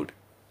solitude,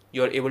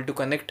 you are able to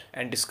connect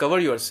and discover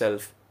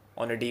yourself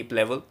on a deep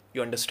level.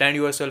 You understand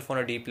yourself on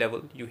a deep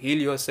level. You heal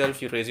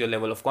yourself, you raise your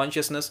level of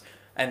consciousness,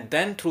 and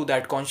then through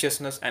that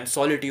consciousness and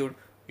solitude,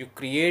 you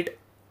create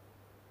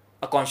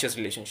a conscious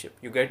relationship.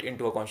 You get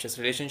into a conscious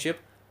relationship,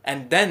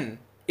 and then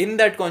in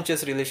that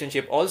conscious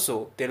relationship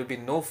also, there will be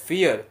no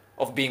fear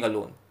of being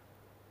alone.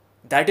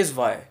 That is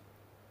why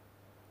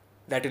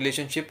that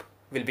relationship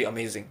will be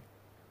amazing.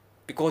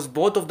 Because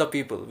both of the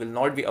people will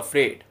not be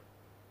afraid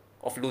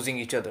of losing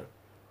each other.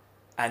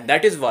 And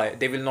that is why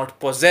they will not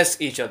possess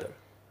each other.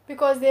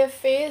 Because they have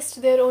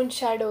faced their own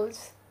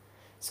shadows.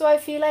 So I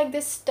feel like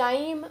this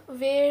time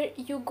where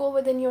you go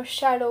within your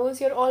shadows,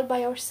 you're all by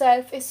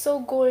yourself, is so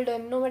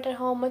golden, no matter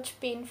how much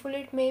painful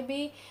it may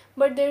be.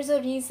 But there's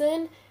a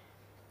reason,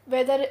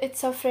 whether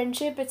it's a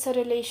friendship, it's a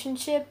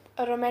relationship,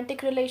 a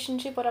romantic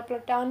relationship, or a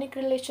platonic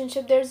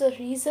relationship, there's a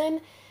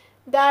reason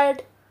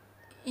that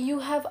you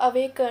have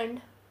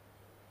awakened.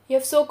 You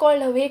have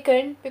so-called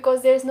awakened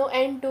because there's no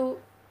end to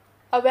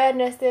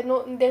awareness,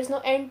 there's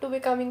no end to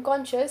becoming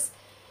conscious,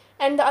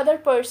 and the other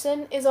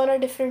person is on a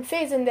different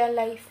phase in their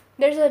life.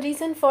 There's a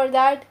reason for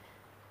that.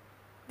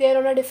 They're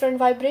on a different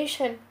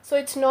vibration. So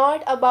it's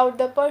not about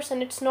the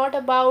person, it's not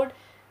about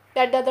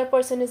that the other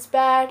person is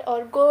bad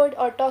or good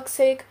or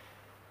toxic.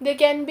 They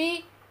can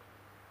be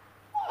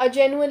a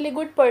genuinely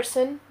good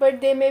person,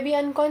 but they may be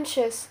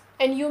unconscious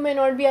and you may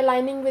not be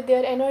aligning with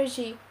their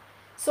energy.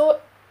 So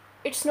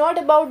it's not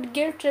about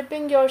guilt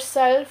tripping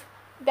yourself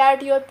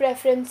that your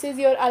preferences,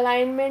 your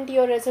alignment,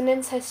 your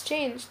resonance has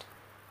changed.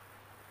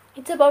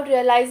 It's about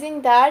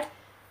realizing that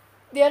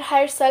their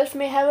higher self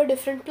may have a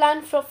different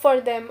plan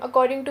for them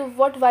according to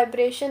what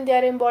vibration they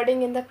are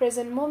embodying in the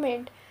present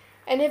moment.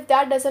 And if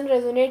that doesn't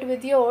resonate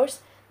with yours,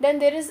 then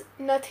there is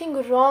nothing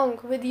wrong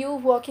with you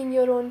walking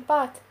your own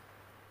path.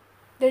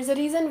 There's a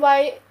reason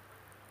why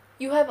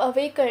you have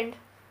awakened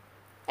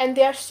and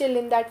they are still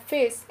in that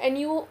phase, and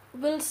you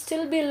will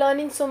still be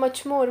learning so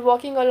much more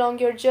walking along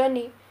your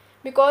journey,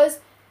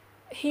 because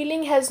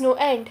healing has no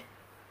end.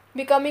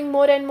 Becoming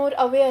more and more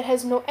aware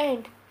has no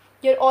end.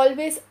 You're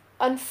always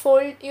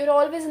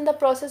in the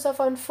process of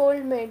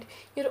unfoldment.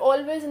 You're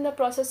always in the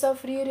process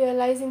of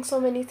realizing so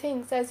many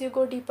things as you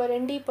go deeper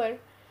and deeper.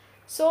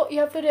 So you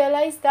have to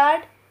realize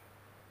that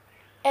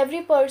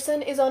every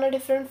person is on a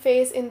different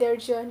phase in their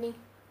journey.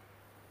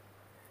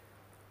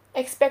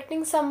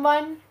 Expecting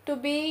someone to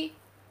be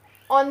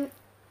on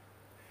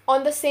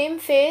the same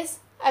phase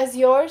as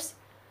yours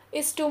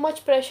is too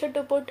much pressure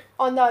to put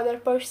on the other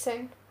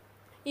person,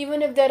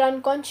 even if they're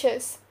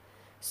unconscious.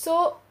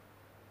 So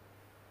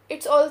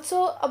it's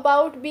also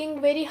about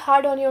being very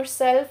hard on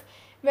yourself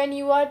when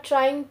you are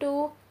trying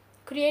to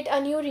create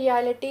a new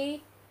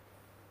reality,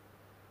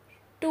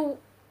 to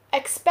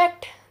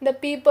expect the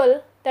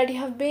people that you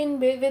have been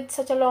with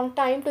such a long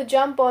time to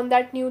jump on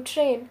that new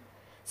train.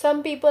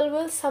 Some people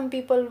will, some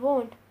people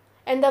won't.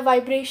 And the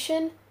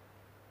vibration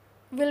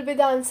will be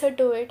the answer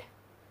to it.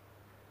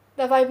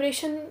 The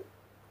vibration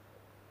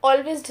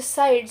always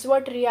decides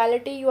what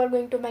reality you are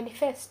going to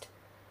manifest.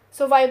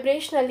 So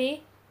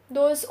vibrationally,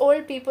 those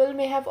old people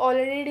may have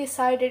already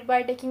decided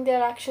by taking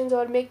their actions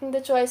or making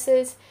the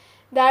choices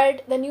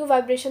that the new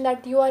vibration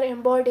that you are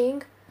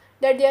embodying,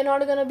 that they are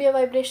not going to be a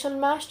vibrational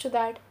match to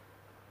that.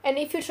 And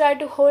if you try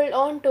to hold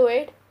on to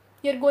it,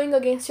 you're going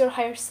against your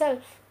higher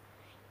self.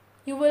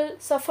 You will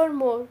suffer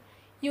more.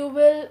 You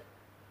will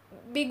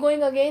be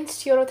going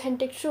against your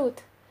authentic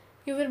truth.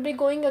 You will be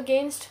going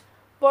against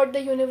what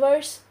the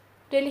universe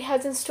really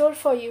has in store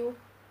for you.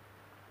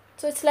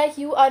 So it's like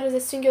you are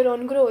resisting your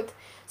own growth.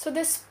 So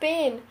this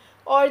pain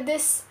or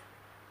this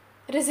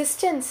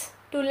resistance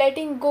to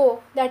letting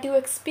go that you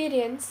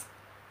experience,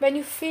 when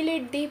you feel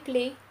it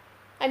deeply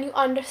and you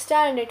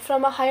understand it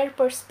from a higher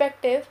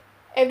perspective,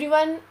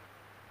 everyone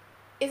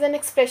is an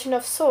expression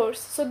of source,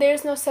 so there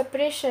is no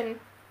separation.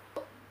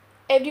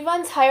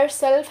 Everyone's higher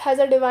self has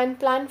a divine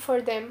plan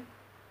for them.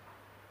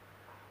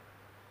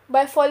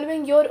 By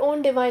following your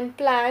own divine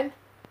plan,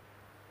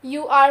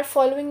 you are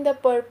following the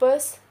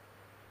purpose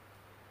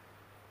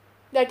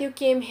that you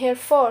came here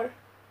for.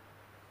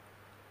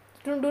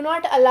 Do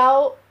not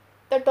allow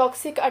the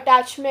toxic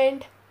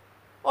attachment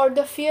or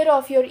the fear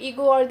of your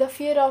ego or the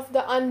fear of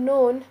the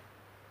unknown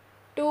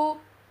to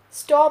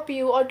stop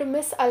you or to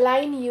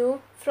misalign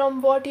you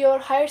from what your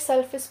higher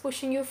self is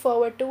pushing you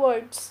forward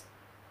towards.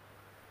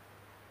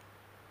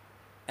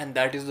 And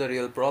that is the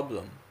real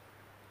problem.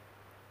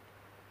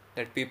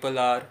 That people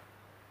are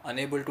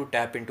unable to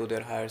tap into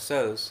their higher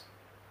selves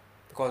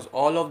because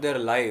all of their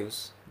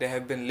lives they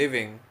have been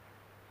living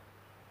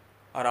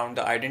around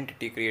the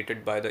identity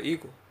created by the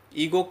ego.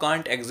 Ego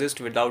can't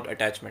exist without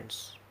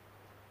attachments.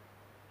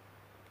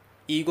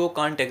 Ego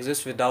can't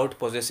exist without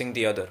possessing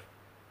the other.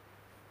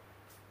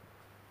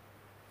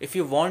 If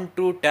you want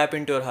to tap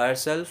into your higher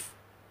self,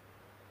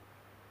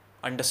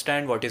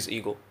 understand what is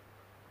ego.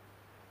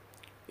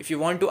 If you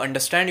want to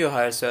understand your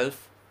higher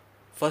self,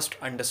 first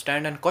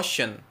understand and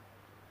question,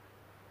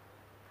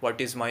 what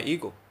is my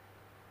ego?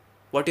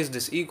 What is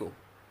this ego?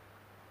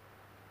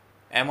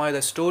 Am I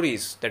the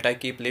stories that I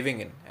keep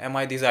living in? Am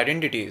I these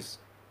identities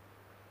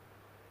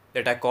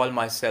that I call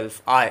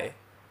myself I?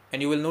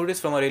 And you will notice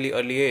from a really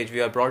early age,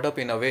 we are brought up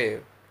in a way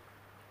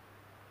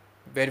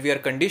where we are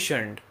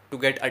conditioned to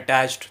get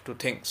attached to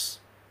things.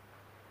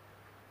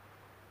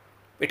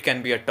 It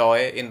can be a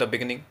toy in the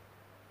beginning,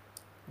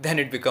 then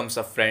it becomes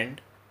a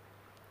friend,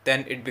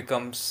 then it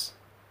becomes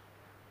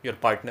your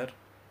partner.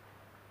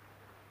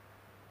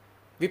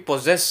 We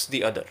possess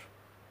the other.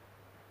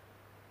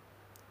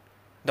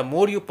 The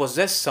more you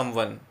possess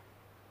someone,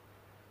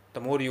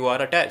 the more you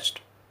are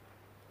attached.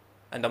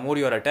 And the more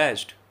you are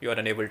attached, you are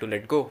unable to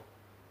let go.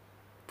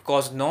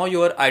 Because now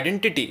your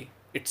identity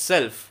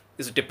itself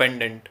is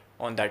dependent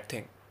on that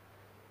thing.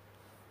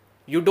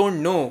 You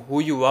don't know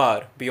who you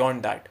are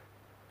beyond that.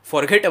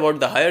 Forget about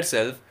the higher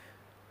self.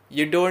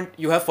 You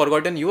have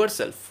forgotten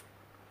yourself.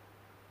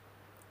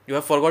 You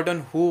have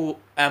forgotten who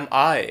am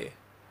I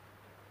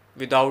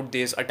without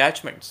these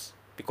attachments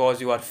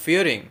because you are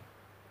fearing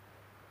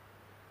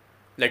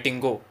letting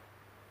go.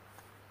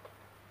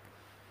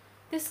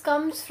 This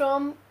comes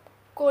from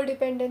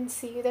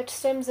codependency that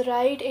stems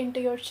right into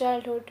your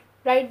childhood,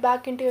 right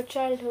back into your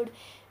childhood.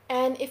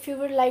 And if you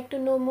would like to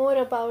know more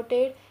about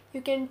it,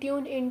 you can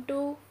tune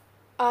into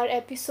our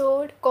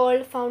episode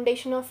called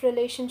Foundation of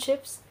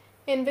Relationships,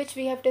 in which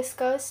we have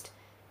discussed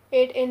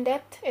it in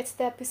depth. It's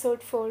the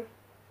episode 4.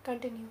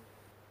 Continue.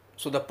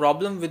 So the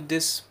problem with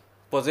this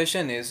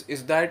possession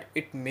is that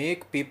it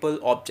make people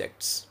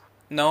objects.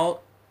 Now,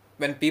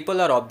 when people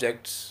are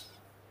objects,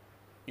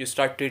 you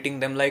start treating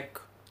them like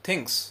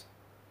things.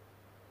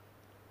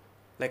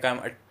 Like I'm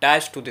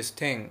attached to this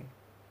thing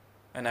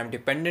and I'm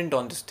dependent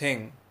on this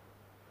thing,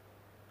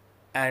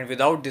 and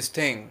without this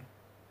thing,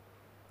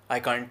 I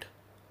can't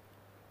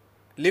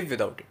live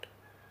without it.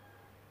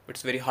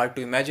 It's very hard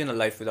to imagine a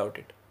life without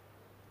it.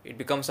 It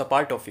becomes a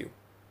part of you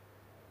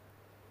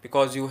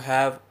because you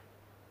have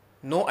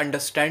no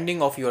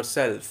understanding of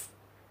yourself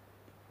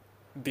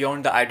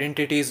beyond the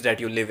identities that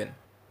you live in.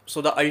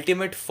 So the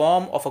ultimate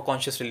form of a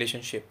conscious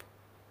relationship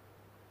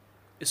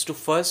is to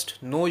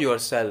first know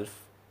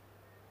yourself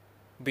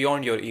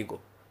beyond your ego.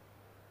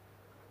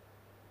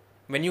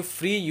 When you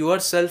free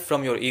yourself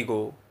from your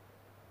ego,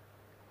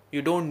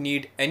 you don't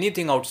need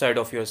anything outside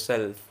of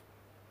yourself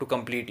to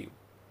complete you.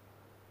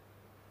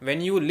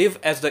 When you live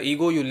as the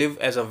ego, you live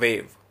as a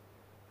wave.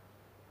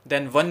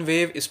 Then one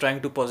wave is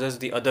trying to possess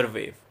the other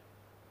wave.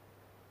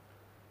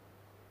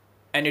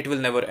 And it will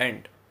never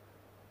end.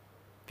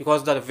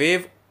 Because the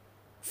wave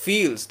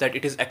feels that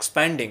it is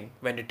expanding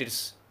when it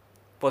is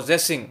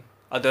possessing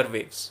other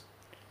waves.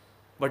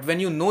 But when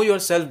you know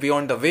yourself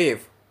beyond the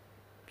wave,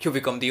 you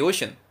become the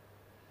ocean.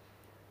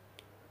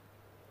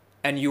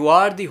 And you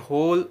are the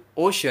whole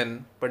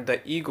ocean, but the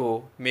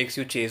ego makes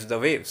you chase the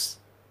waves.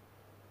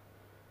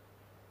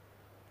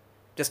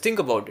 Just think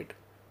about it.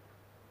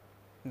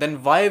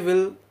 Then why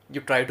will you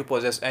try to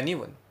possess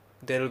anyone?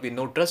 There will be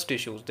no trust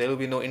issues, there will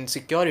be no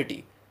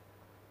insecurity.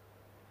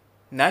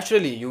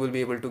 Naturally, you will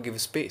be able to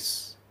give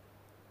space.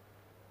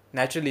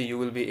 Naturally, you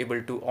will be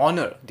able to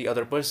honor the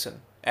other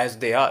person as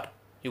they are.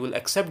 You will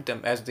accept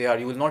them as they are.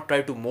 You will not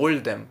try to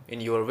mold them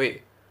in your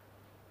way.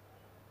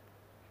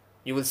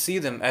 You will see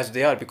them as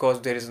they are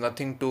because there is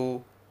nothing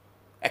to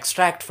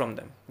extract from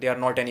them. They are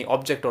not any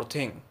object or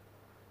thing.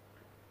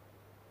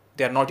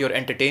 They are not your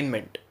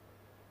entertainment.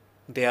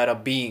 They are a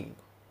being.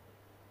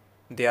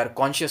 They are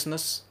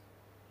consciousness,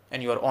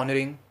 and you are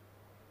honoring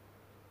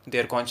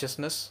their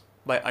consciousness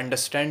by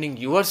understanding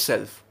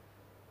yourself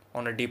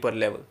on a deeper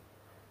level.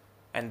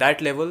 And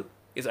that level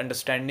is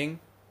understanding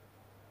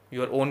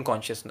your own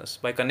consciousness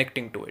by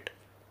connecting to it.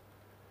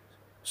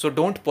 So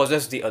don't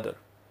possess the other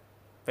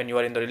when you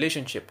are in the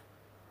relationship.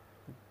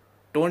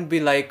 Don't be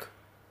like,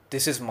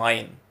 this is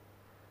mine.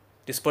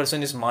 This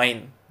person is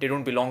mine. They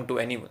don't belong to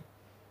anyone.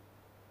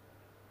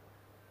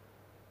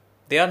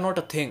 They are not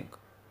a thing.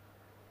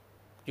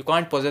 You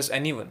can't possess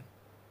anyone.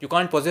 You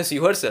can't possess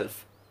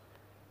yourself.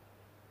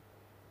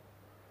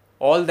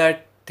 All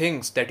that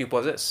things that you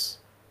possess,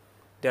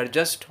 they are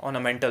just on a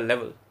mental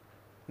level.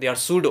 They are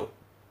pseudo.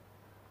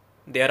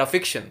 They are a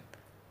fiction.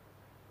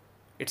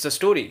 It's a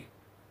story.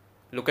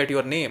 Look at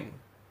your name.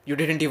 You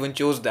didn't even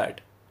choose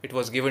that. It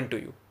was given to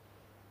you.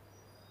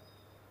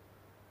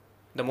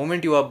 The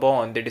moment you are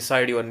born, they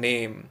decide your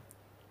name,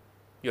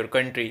 your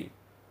country,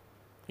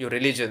 your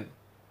religion.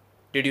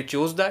 Did you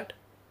choose that?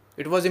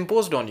 It was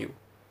imposed on you.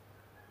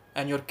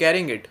 And you're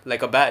carrying it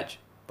like a badge,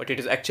 but it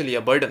is actually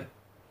a burden.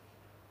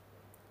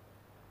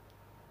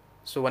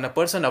 So when a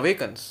person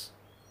awakens,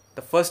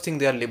 the first thing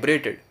they are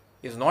liberated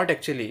is not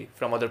actually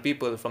from other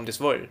people, from this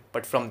world,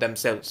 but from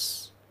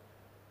themselves.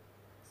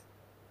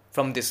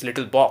 From this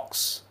little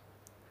box,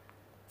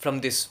 from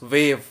this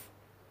wave,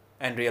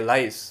 and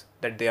realize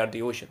that they are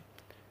the ocean.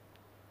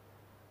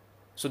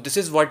 So this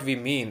is what we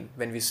mean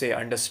when we say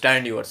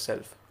understand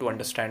yourself to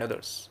understand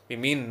others. We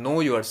mean know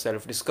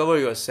yourself, discover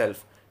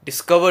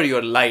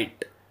your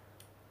light,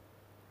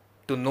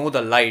 to know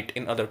the light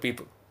in other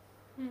people.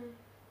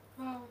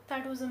 Wow,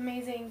 that was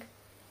amazing.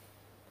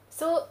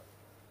 So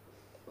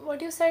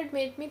what you said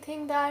made me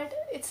think that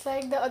it's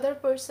like the other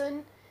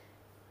person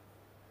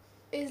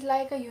is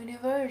like a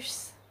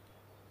universe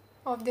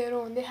of their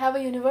own. They have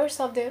a universe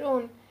of their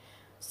own.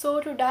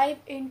 So to dive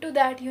into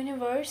that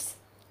universe,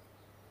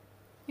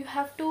 you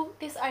have to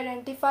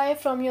disidentify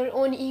from your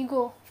own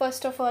ego.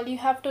 First of all, you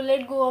have to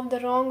let go of the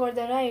wrong or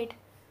the right.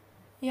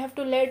 You have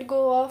to let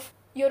go of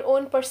your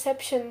own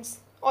perceptions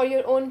or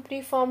your own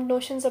preformed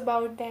notions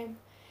about them.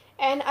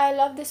 And I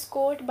love this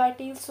quote by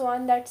Teal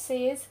Swan that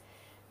says,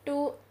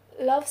 to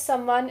love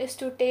someone is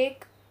to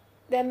take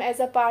them as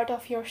a part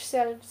of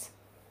yourselves.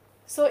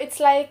 So it's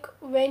like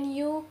when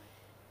you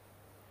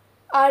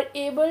are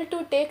able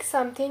to take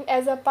something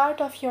as a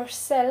part of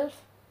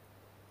yourself,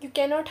 you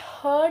cannot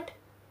hurt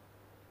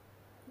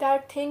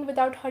that thing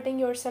without hurting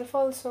yourself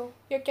also.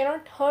 You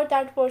cannot hurt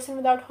that person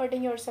without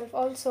hurting yourself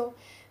also.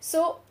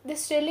 So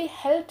this really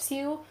helps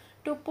you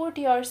to put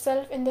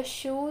yourself in the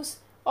shoes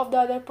of the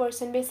other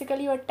person.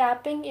 Basically, you are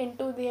tapping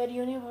into their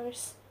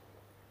universe.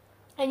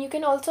 And you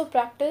can also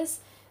practice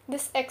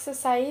this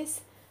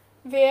exercise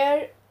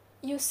where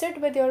you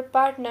sit with your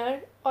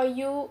partner, or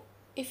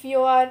if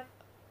you are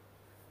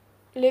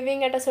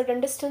living at a certain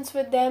distance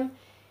with them,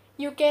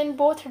 you can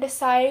both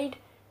decide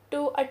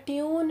to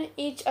attune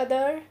each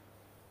other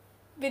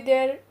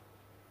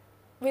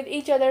with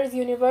each other's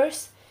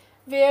universe,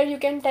 where you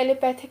can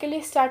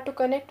telepathically start to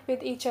connect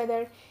with each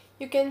other.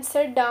 You can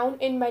sit down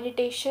in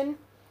meditation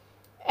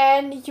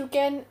and you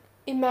can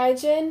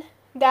imagine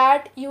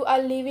that you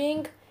are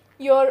leaving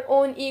your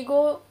own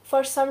ego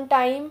for some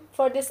time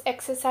for this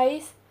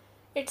exercise.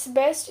 It's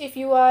best if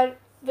you are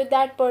with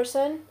that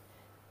person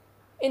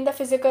in the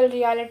physical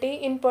reality,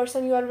 in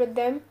person you are with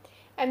them,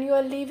 and you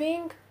are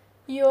leaving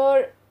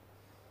your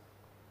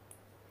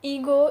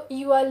ego,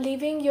 you are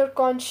leaving your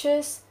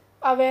conscious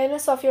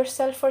awareness of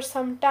yourself for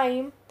some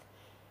time,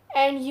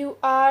 and you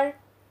are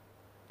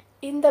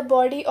in the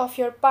body of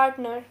your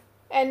partner.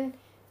 And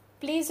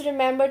please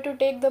remember to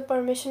take the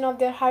permission of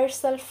their higher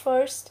self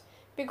first,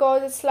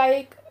 because it's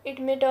like it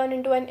may turn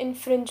into an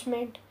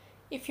infringement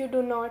if you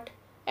do not.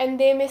 And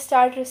they may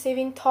start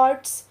receiving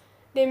thoughts,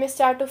 they may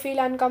start to feel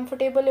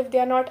uncomfortable if they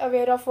are not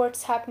aware of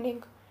what's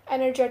happening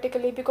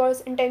energetically,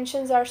 because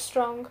intentions are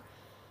strong.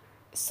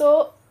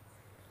 So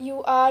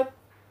you are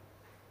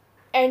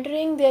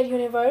entering their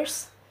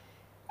universe.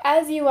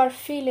 As you are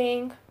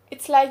feeling,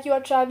 it's like you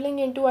are traveling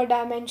into a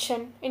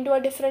dimension, into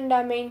a different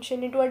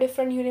dimension, into a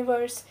different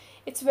universe.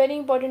 It's very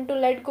important to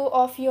let go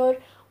of your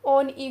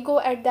own ego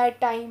at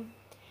that time,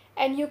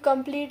 and you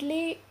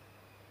completely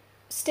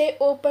stay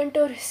open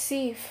to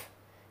receive,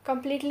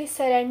 completely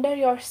surrender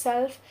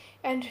yourself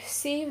and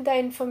receive the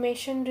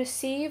information,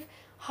 receive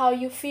how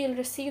you feel,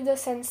 receive the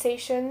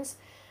sensations,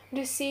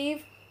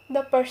 receive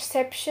the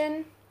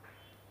perception,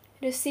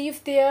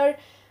 receive their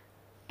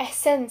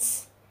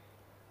essence.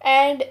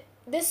 And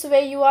this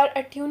way you are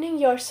attuning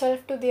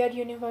yourself to their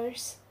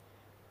universe,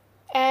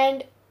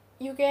 and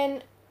you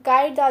can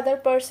guide the other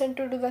person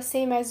to do the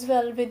same as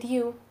well with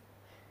you.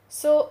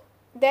 So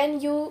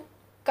then you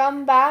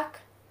come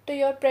back to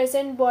your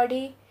present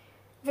body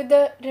with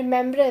the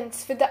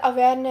remembrance, with the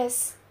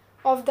awareness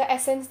of the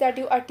essence that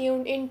you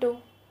attuned into,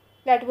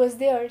 that was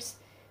theirs.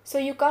 So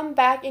you come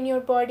back in your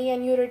body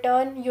and you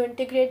return, you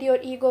integrate your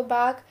ego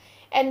back,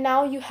 and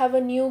now you have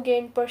a new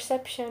gained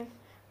perception,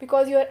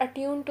 because you are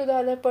attuned to the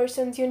other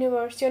person's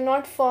universe. You're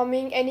not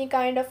forming any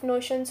kind of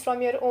notions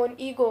from your own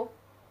ego,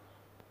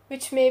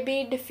 which may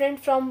be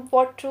different from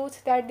what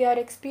truth that they are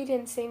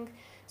experiencing.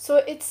 So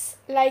it's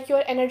like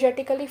you're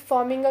energetically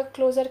forming a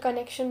closer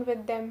connection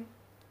with them.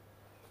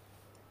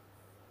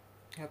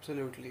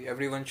 Absolutely.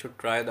 Everyone should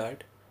try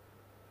that,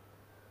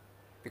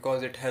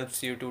 because it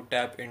helps you to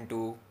tap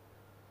into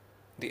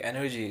the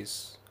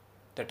energies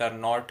that are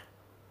not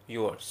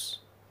yours.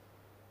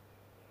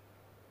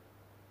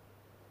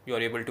 You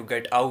are able to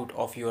get out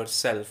of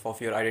yourself,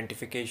 of your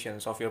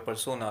identifications, of your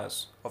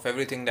personas, of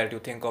everything that you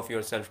think of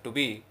yourself to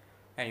be,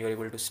 and you are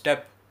able to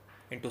step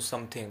into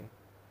something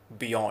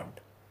beyond.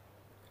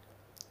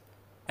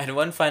 And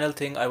one final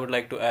thing I would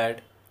like to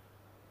add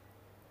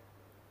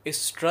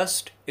is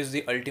trust is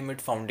the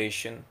ultimate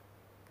foundation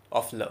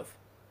of love.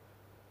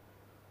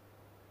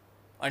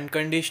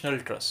 Unconditional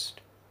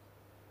trust.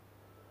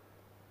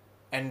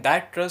 And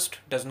that trust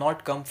does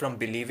not come from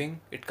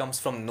believing, it comes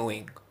from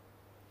knowing.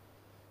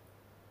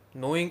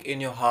 Knowing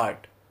in your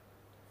heart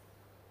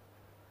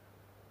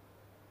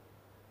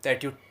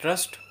that you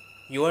trust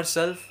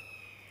yourself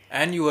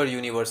and your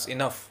universe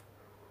enough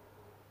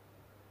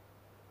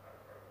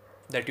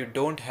that you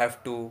don't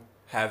have to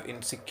have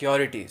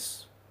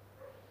insecurities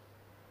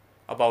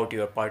about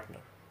your partner.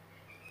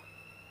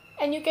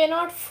 And you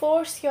cannot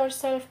force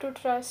yourself to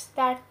trust.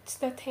 That's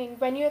the thing.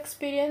 When you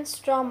experience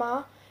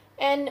trauma,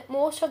 and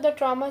most of the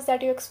traumas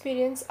that you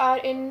experience are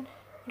in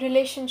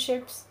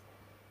relationships,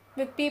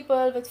 with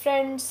people, with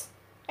friends,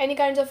 any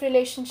kinds of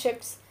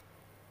relationships.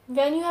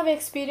 When you have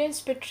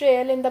experienced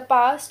betrayal in the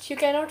past, you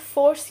cannot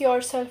force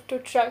yourself to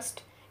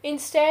trust.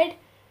 Instead,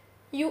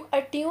 you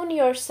attune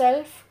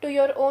yourself to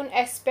your own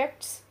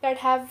aspects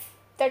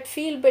that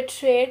feel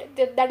betrayed,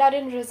 that are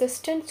in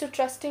resistance to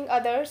trusting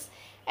others,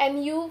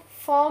 and you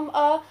form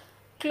a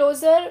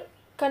closer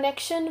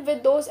connection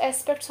with those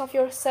aspects of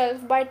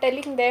yourself by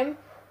telling them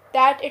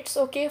that it's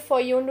okay for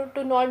you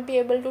to not be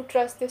able to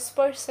trust this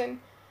person,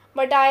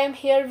 but I am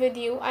here with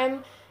you.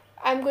 I'm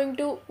going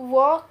to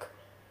walk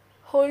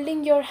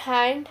holding your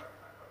hand,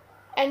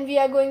 and we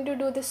are going to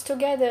do this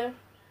together.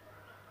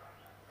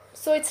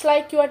 So it's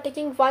like you are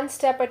taking one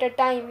step at a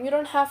time. You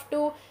don't have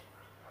to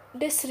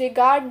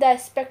disregard the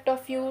aspect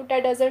of you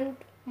that doesn't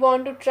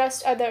want to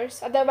trust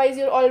others. Otherwise,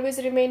 you'll always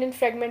remain in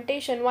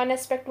fragmentation. One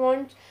aspect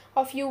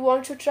of you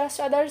wants to trust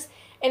others,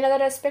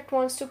 another aspect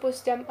wants to push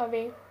them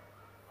away.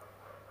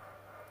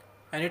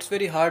 And it's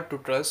very hard to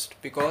trust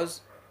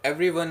because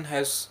everyone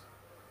has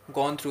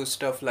gone through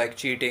stuff like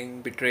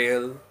cheating,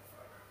 betrayal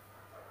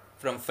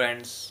from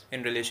friends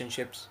in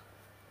relationships.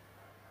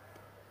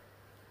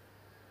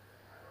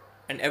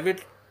 And every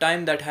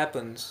time that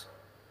happens,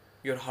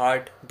 your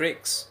heart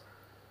breaks.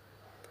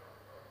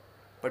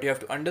 But you have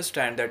to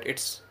understand that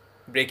it's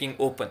breaking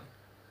open.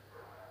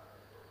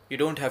 You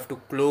don't have to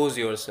close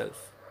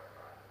yourself.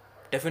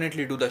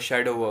 Definitely do the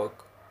shadow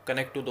work,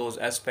 connect to those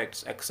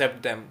aspects,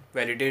 accept them,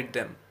 validate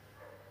them,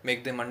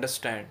 make them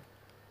understand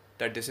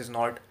that this is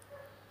not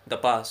the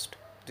past,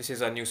 this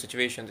is a new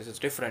situation, this is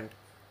different.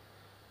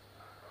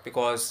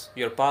 Because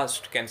your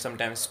past can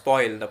sometimes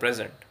spoil the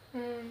present.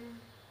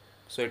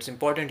 So it's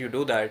important you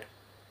do that.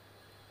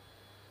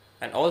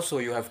 And also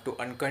you have to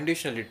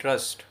unconditionally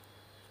trust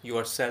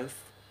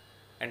yourself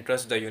and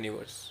trust the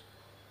universe.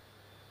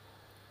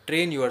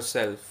 Train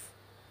yourself,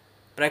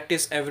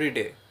 practice every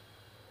day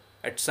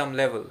at some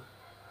level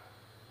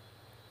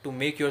to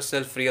make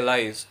yourself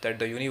realize that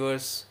the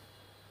universe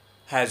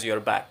has your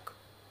back.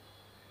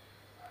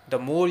 The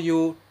more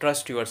you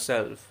trust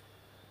yourself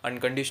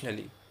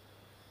unconditionally,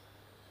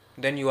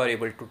 then you are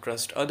able to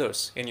trust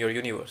others in your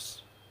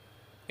universe,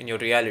 in your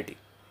reality.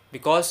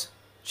 Because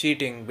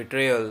cheating,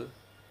 betrayal,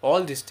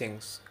 all these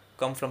things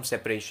come from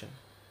separation.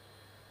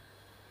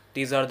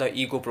 These are the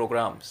ego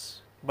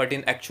programs. But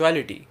in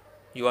actuality,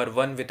 you are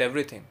one with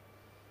everything.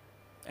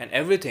 And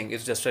everything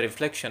is just a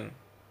reflection.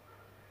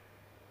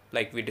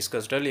 Like we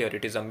discussed earlier,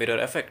 it is a mirror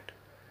effect.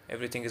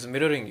 Everything is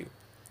mirroring you.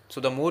 So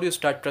the more you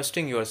start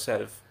trusting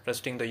yourself,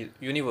 trusting the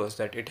universe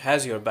that it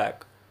has your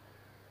back,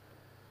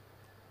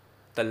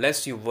 the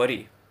less you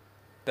worry,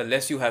 the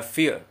less you have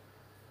fear.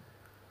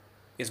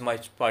 Is my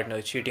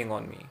partner cheating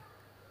on me?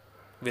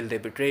 Will they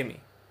betray me?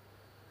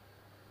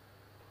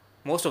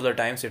 Most of the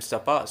times it's the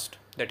past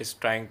that is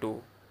trying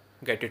to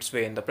get its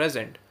way in the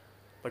present.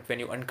 But when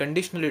you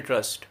unconditionally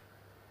trust,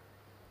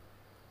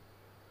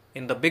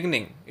 in the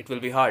beginning it will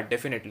be hard,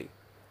 definitely.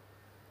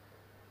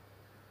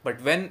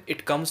 But when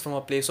it comes from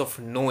a place of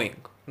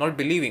knowing, not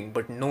believing,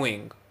 but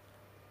knowing,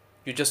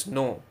 you just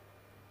know.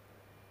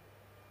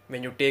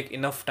 When you take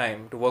enough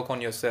time to work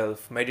on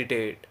yourself,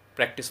 meditate,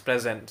 practice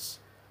presence,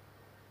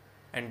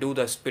 and do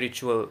the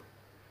spiritual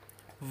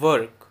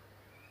work,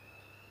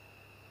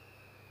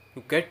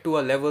 you get to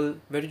a level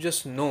where you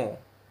just know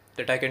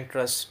that I can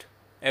trust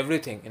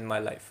everything in my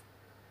life.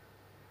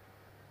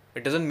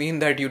 It doesn't mean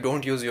that you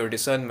don't use your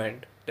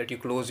discernment, that you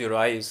close your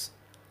eyes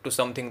to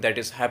something that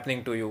is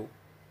happening to you.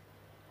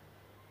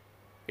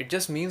 It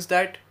just means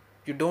that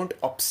you don't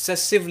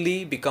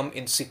obsessively become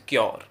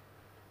insecure.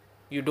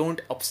 You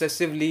don't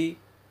obsessively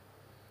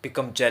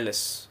become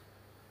jealous.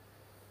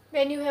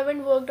 When you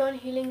haven't worked on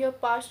healing your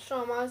past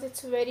traumas,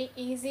 it's very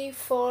easy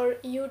for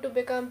you to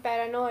become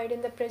paranoid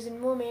in the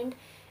present moment.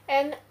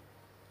 And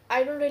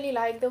I don't really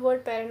like the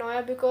word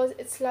paranoia, because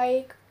it's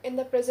like in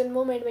the present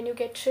moment when you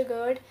get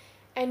triggered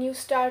and you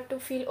start to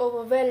feel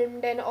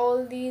overwhelmed, and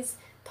all these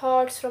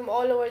thoughts from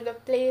all over the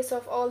place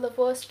of all the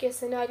worst case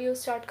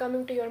scenarios start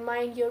coming to your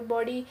mind, your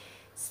body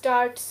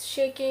starts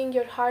shaking,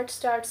 your heart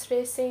starts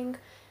racing,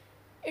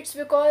 It's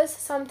because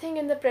something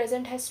in the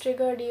present has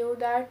triggered you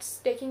that's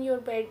taking your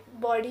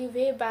body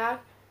way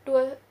back to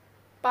a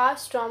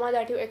past trauma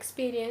that you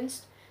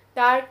experienced,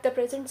 that the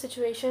present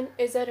situation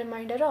is a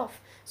reminder of.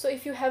 So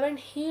if you haven't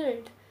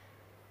healed,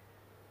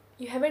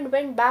 you haven't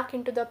went back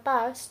into the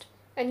past,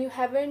 and you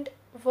haven't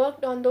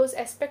worked on those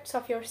aspects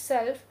of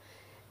yourself,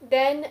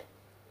 then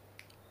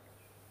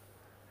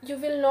you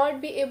will not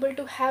be able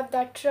to have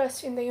that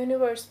trust in the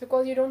universe,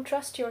 because you don't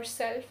trust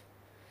yourself.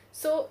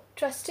 So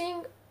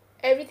trusting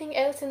everything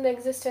else in the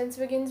existence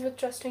begins with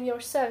trusting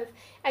yourself,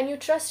 and you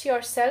trust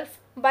yourself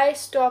by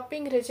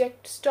stopping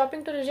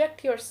to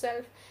reject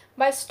yourself,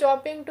 by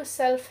stopping to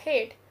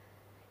self-hate.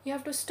 You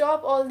have to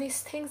stop all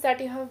these things that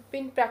you have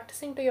been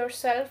practicing to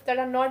yourself that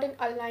are not in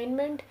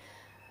alignment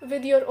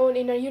with your own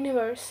inner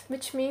universe,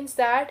 which means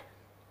that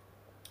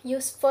you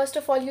first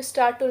of all you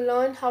start to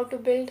learn how to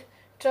build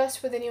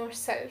trust within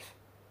yourself.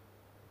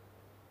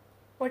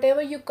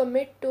 Whatever you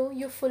commit to,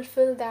 you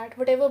fulfill that.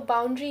 Whatever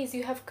boundaries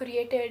you have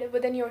created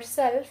within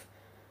yourself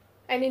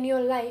and in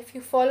your life,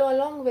 you follow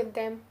along with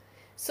them.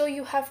 So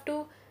you have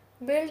to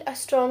build a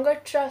stronger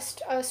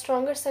trust, a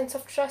stronger sense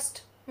of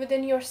trust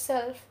within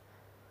yourself.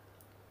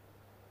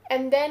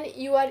 And then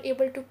you are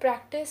able to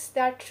practice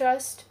that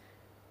trust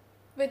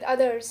with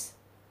others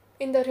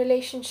in the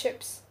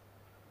relationships.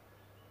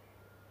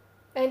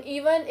 And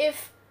even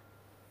if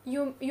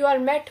you are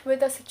met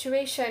with a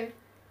situation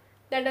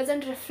that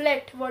doesn't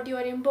reflect what you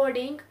are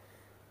embodying,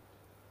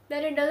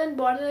 then it doesn't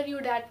bother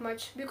you that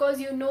much, because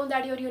you know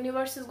that your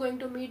universe is going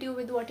to meet you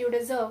with what you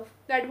deserve.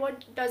 That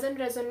what doesn't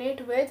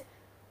resonate with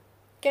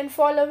can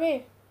fall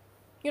away.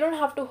 You don't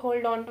have to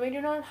hold on to it.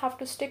 You don't have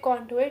to stick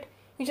on to it.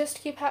 You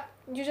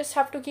just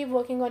have to keep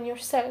working on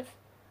yourself.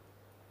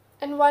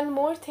 And one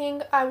more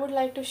thing I would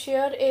like to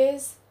share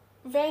is,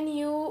 when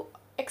you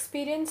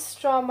experience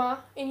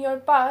trauma in your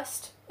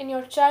past, in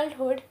your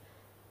childhood,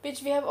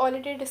 which we have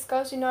already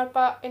discussed in our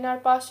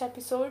past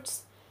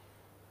episodes,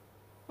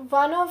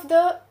 one of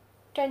the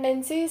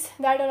tendencies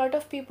that a lot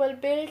of people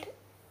build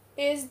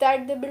is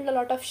that they build a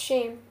lot of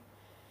shame.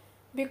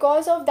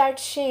 Because of that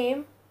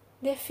shame,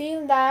 they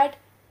feel that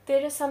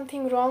there is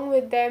something wrong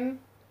with them.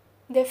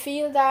 They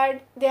feel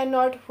that they are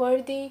not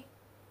worthy.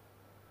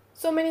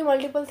 So many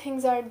multiple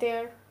things are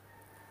there.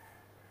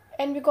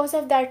 And because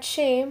of that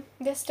shame,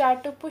 they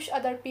start to push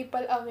other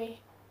people away.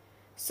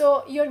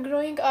 So you're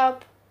growing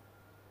up,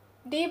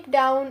 deep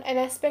down an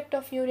aspect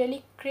of you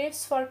really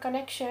craves for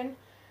connection,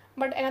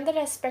 but another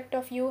aspect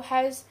of you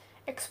has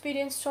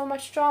experienced so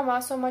much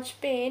trauma, so much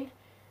pain,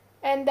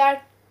 and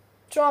that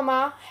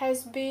trauma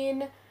has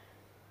been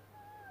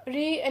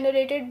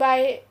re-generated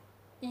by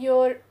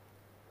your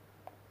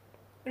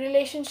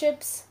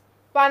relationships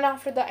one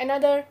after the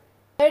another,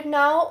 that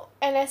now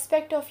an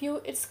aspect of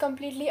you is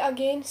completely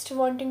against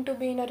wanting to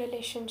be in a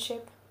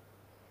relationship.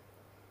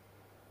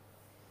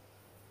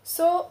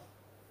 So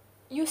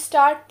you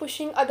start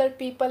pushing other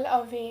people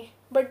away,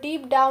 but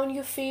deep down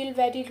you feel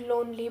very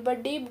lonely,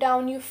 but deep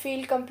down you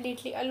feel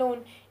completely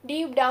alone.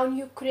 Deep down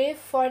you crave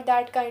for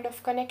that kind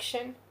of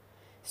connection.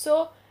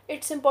 So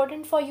it's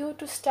important for you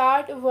to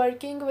start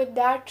working with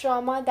that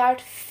trauma, that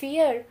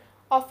fear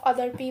of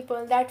other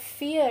people, that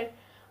fear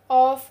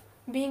of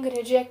being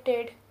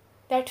rejected,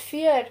 that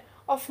fear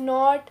of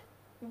not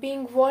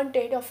being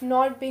wanted, of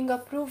not being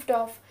approved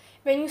of.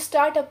 When you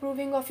start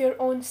approving of your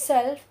own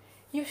self,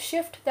 you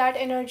shift that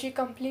energy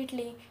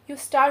completely. You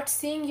start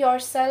seeing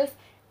yourself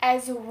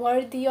as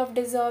worthy of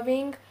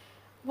deserving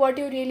what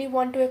you really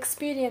want to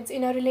experience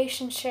in a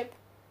relationship.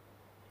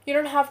 You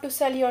don't have to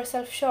sell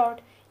yourself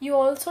short. You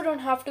also don't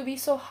have to be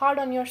so hard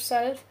on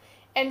yourself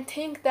and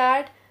think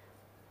that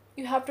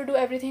you have to do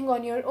everything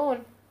on your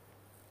own,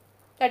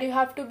 that you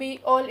have to be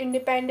all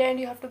independent,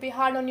 you have to be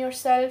hard on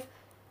yourself.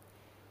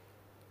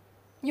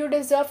 You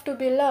deserve to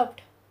be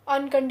loved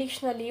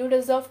unconditionally. You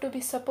deserve to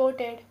be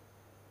supported.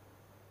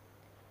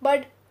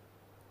 But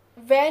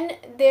when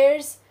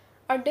there's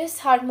a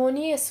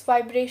disharmonious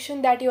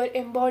vibration that you are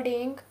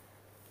embodying,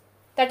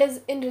 that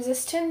is in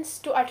resistance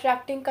to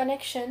attracting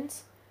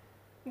connections,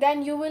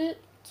 then you will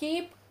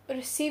keep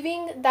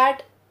receiving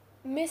that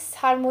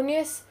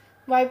misharmonious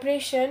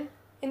vibration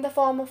in the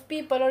form of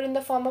people or in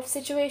the form of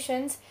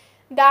situations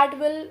that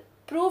will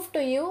prove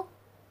to you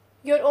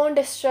your own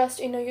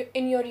distrust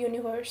in your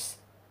universe.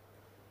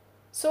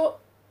 So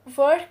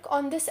work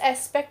on this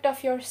aspect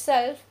of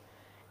yourself,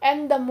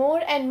 and the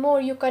more and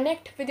more you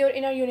connect with your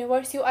inner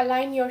universe, you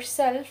align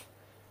yourself,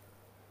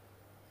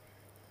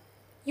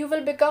 you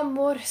will become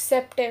more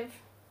receptive.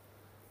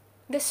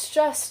 This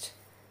trust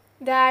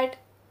that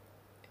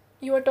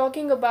you are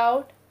talking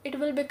about, it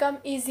will become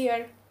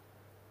easier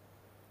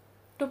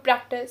to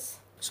practice.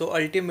 So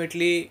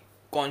ultimately,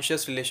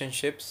 conscious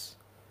relationships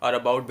are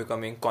about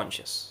becoming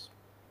conscious.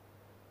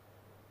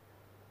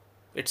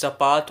 It's a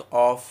path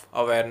of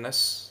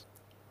awareness.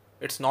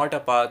 It's not a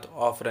path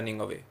of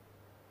running away.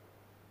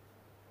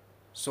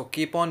 So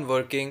keep on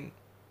working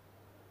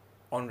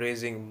on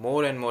raising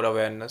more and more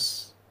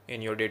awareness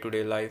in your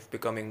day-to-day life,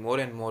 becoming more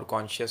and more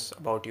conscious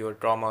about your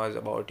traumas,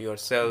 about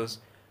yourselves,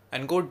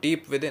 and go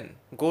deep within.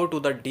 Go to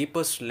the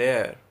deepest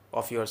layer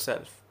of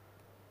yourself.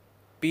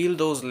 Peel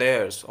those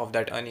layers of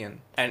that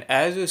onion, and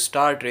as you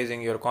start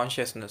raising your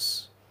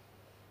consciousness,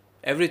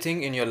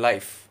 everything in your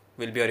life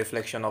will be a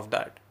reflection of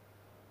that.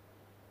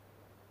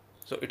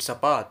 So it's a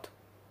path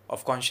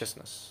of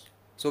consciousness.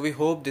 So we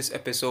hope this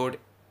episode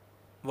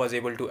was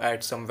able to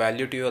add some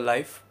value to your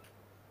life.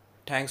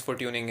 Thanks for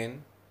tuning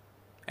in,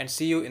 and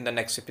see you in the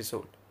next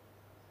episode.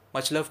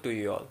 Much love to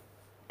you all.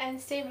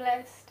 And stay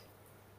blessed.